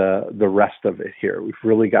the rest of it here. We've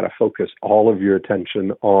really got to focus all of your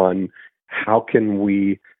attention on how can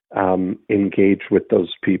we engage with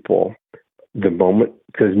those people the moment,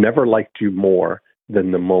 because never liked you more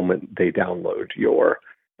than the moment they download your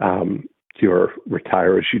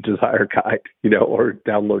Retire As You Desire guide, or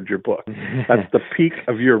download your book. That's the peak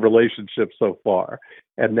of your relationship so far.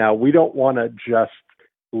 And now we don't want to just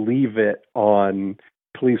leave it on,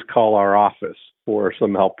 please call our office for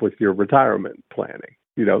some help with your retirement planning.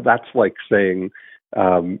 That's like saying,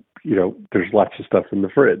 there's lots of stuff in the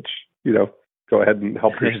fridge, go ahead and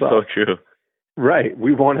help yourself. So true. Right.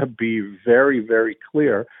 We want to be very, very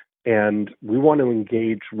clear, and we want to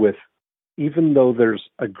engage with, even though there's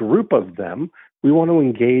a group of them, we want to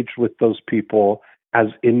engage with those people as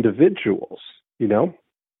individuals,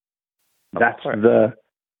 That's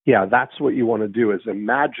that's what you want to do, is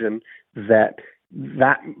imagine that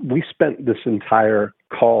we spent this entire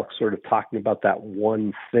call sort of talking about that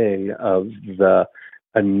one thing of the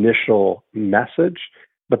initial message.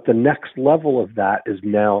 But the next level of that is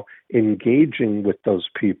now engaging with those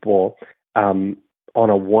people on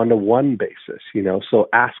a one-to-one basis, so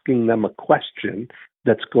asking them a question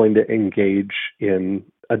that's going to engage in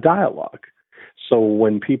a dialogue. So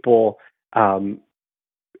when people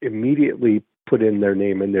immediately put in their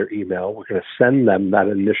name and their email, we're going to send them that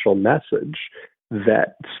initial message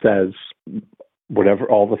that says whatever,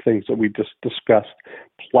 all the things that we just discussed,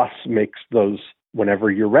 plus makes those whenever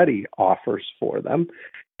you're ready offers for them.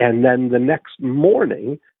 And then the next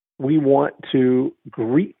morning, we want to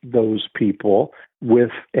greet those people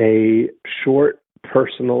with a short,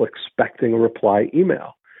 personal, expecting a reply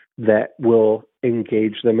email that will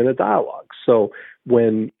engage them in a dialogue. So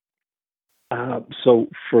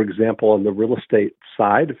for example, on the real estate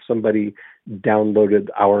side, if somebody downloaded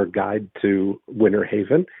our guide to Winter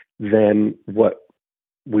Haven, then what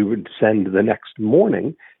we would send the next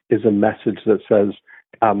morning is a message that says,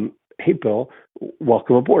 hey, Bill,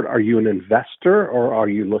 welcome aboard. Are you an investor or are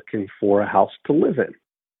you looking for a house to live in?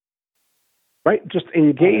 Right? Just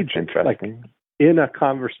engage in a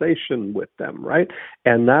conversation with them, right?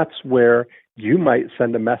 And that's where you might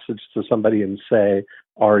send a message to somebody and say,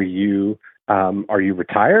 are you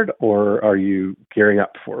retired, or are you gearing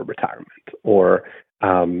up for retirement? Or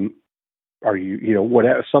are you,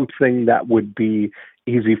 whatever, something that would be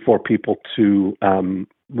easy for people to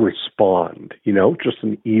respond, just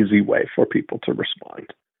an easy way for people to respond.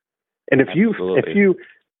 And if you,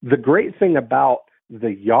 the great thing about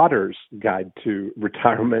the Yachter's Guide to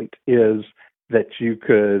Retirement is that you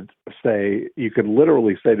could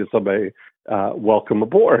literally say to somebody, welcome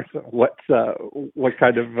aboard. What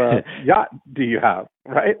kind of yacht do you have?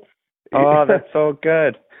 Right? Oh, that's so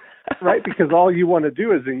good. Right? Because all you want to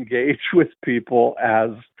do is engage with people as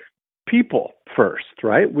people first,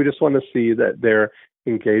 right? We just want to see that they're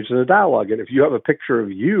engaged in a dialogue. And if you have a picture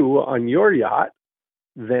of you on your yacht,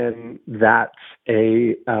 then that's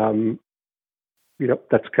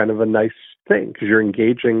that's kind of a nice thing, because you're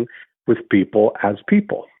engaging with people as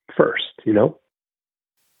people first,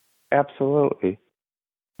 Absolutely.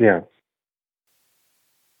 Yeah.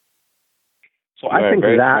 So You're I think a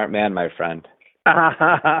very that smart man, my friend. I've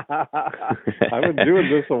been doing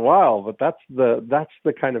this a while, but that's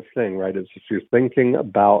the kind of thing, right? Is if you're thinking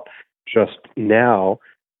about just now,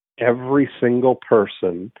 every single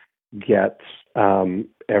person gets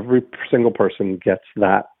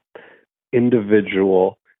that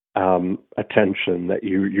individual attention, that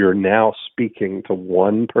you're now speaking to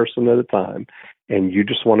one person at a time, and you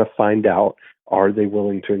just want to find out, are they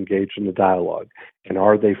willing to engage in the dialogue, and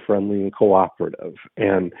are they friendly and cooperative?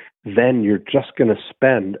 And then you're just going to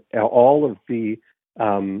spend all of the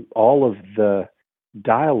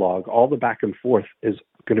dialogue, all the back and forth is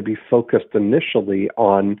going to be focused initially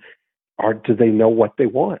on, do they know what they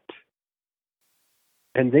want?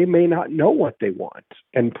 And they may not know what they want.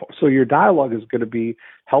 And so your dialogue is going to be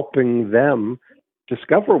helping them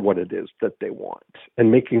discover what it is that they want,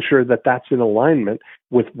 and making sure that that's in alignment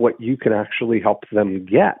with what you can actually help them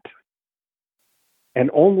get. And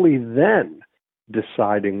only then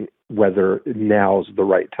deciding whether now's the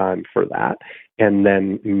right time for that, and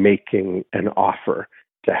then making an offer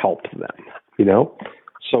to help them,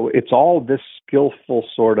 So it's all this skillful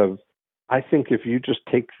sort of, I think if you just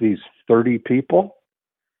take these 30 people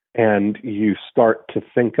and you start to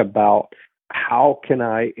think about, how can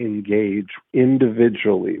I engage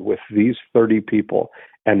individually with these 30 people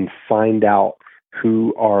and find out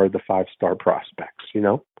who are the 5-star prospects,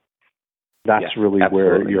 That's really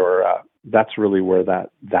absolutely. where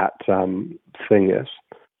that thing is.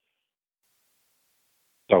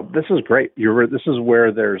 So this is great. This is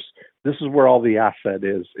where all the asset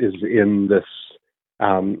is in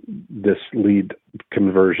this lead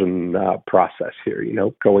conversion process here,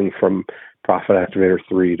 going from Profit Activator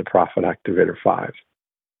 3 to Profit Activator 5.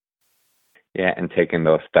 Yeah, and taking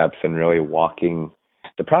those steps and really walking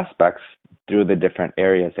the prospects through the different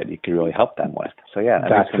areas that you can really help them with. So yeah,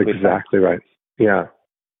 that's exactly right. Yeah.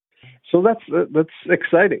 So that's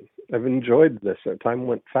exciting. I've enjoyed this. Time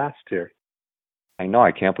went fast here. I know.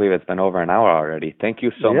 I can't believe it's been over an hour already. Thank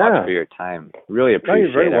you so much for your time. Really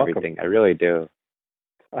appreciate everything. I really do.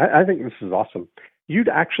 I think this is awesome.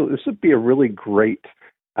 This would be a really great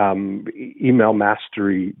email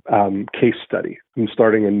mastery case study. I'm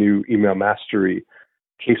starting a new email mastery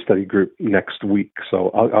case study group next week, so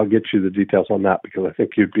I'll get you the details on that, because I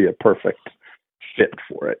think you'd be a perfect fit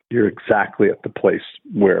for it. You're exactly at the place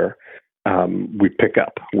where we pick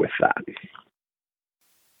up with that.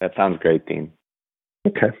 That sounds great, Dean.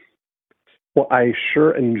 Okay. Well, I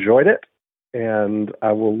sure enjoyed it, and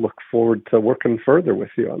I will look forward to working further with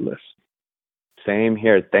you on this. Same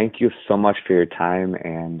here. Thank you so much for your time.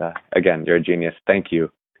 And again, you're a genius. Thank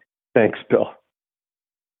you. Thanks, Bill.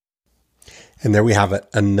 And there we have it.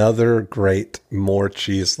 Another great More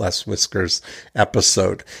Cheese, Less Whiskers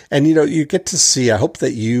episode. And, you get to see, I hope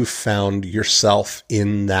that you found yourself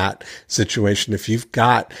in that situation. If you've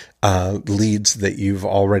got leads that you've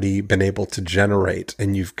already been able to generate,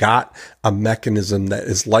 and you've got a mechanism that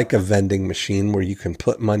is like a vending machine where you can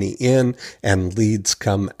put money in and leads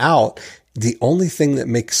come out, the only thing that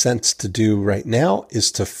makes sense to do right now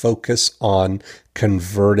is to focus on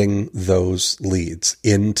converting those leads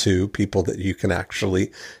into people that you can actually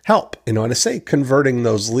help. And I say converting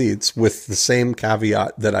those leads with the same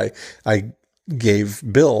caveat that I gave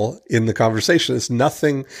Bill in the conversation. It's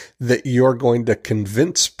nothing that you're going to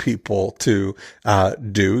convince people to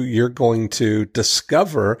do. You're going to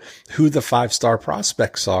discover who the 5-star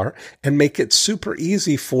prospects are and make it super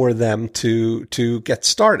easy for them to get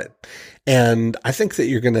started. And I think that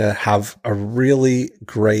you're going to have a really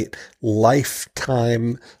great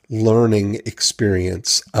lifetime learning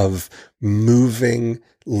experience of moving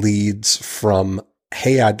leads from,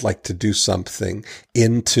 hey, I'd like to do something,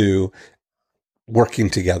 into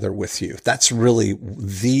working together with you. That's really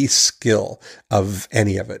the skill of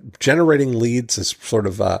any of it. Generating leads is sort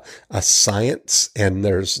of a science, and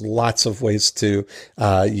there's lots of ways to,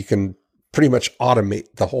 you can pretty much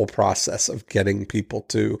automate the whole process of getting people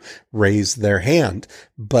to raise their hand.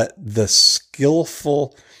 But the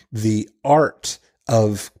art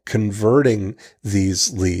of converting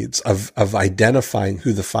these leads, of identifying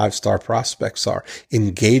who the 5-star prospects are,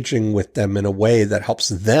 engaging with them in a way that helps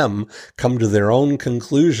them come to their own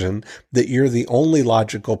conclusion that you're the only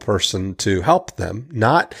logical person to help them,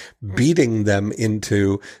 not beating them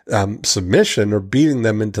into submission or beating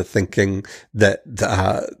them into thinking that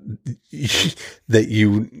that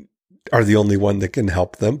you are the only one that can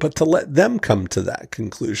help them, but to let them come to that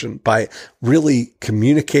conclusion by really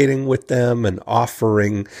communicating with them and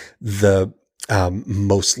offering the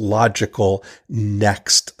most logical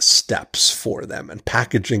next steps for them and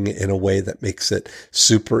packaging it in a way that makes it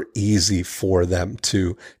super easy for them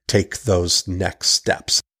to take those next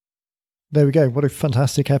steps. There we go. What a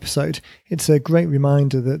fantastic episode. It's a great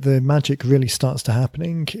reminder that the magic really starts to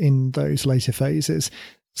happening in those later phases.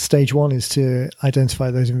 Stage 1 is to identify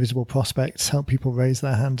those invisible prospects, help people raise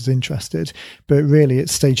their hand as interested. But really,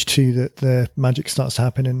 it's stage 2 that the magic starts to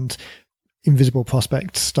happen and invisible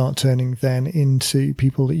prospects start turning then into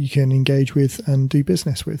people that you can engage with and do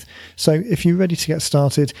business with. So if you're ready to get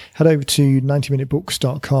started, head over to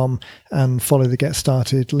 90minutebooks.com and follow the Get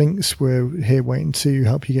Started links. We're here waiting to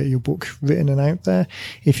help you get your book written and out there.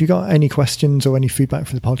 If you've got any questions or any feedback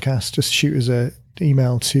for the podcast, just shoot us an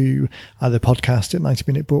email to either podcast at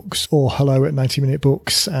 90minutebooks or hello at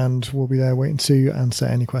 90minutebooks, and we'll be there waiting to answer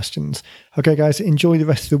any questions. Okay, guys, enjoy the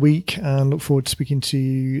rest of the week and look forward to speaking to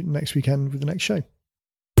you next weekend with the next show.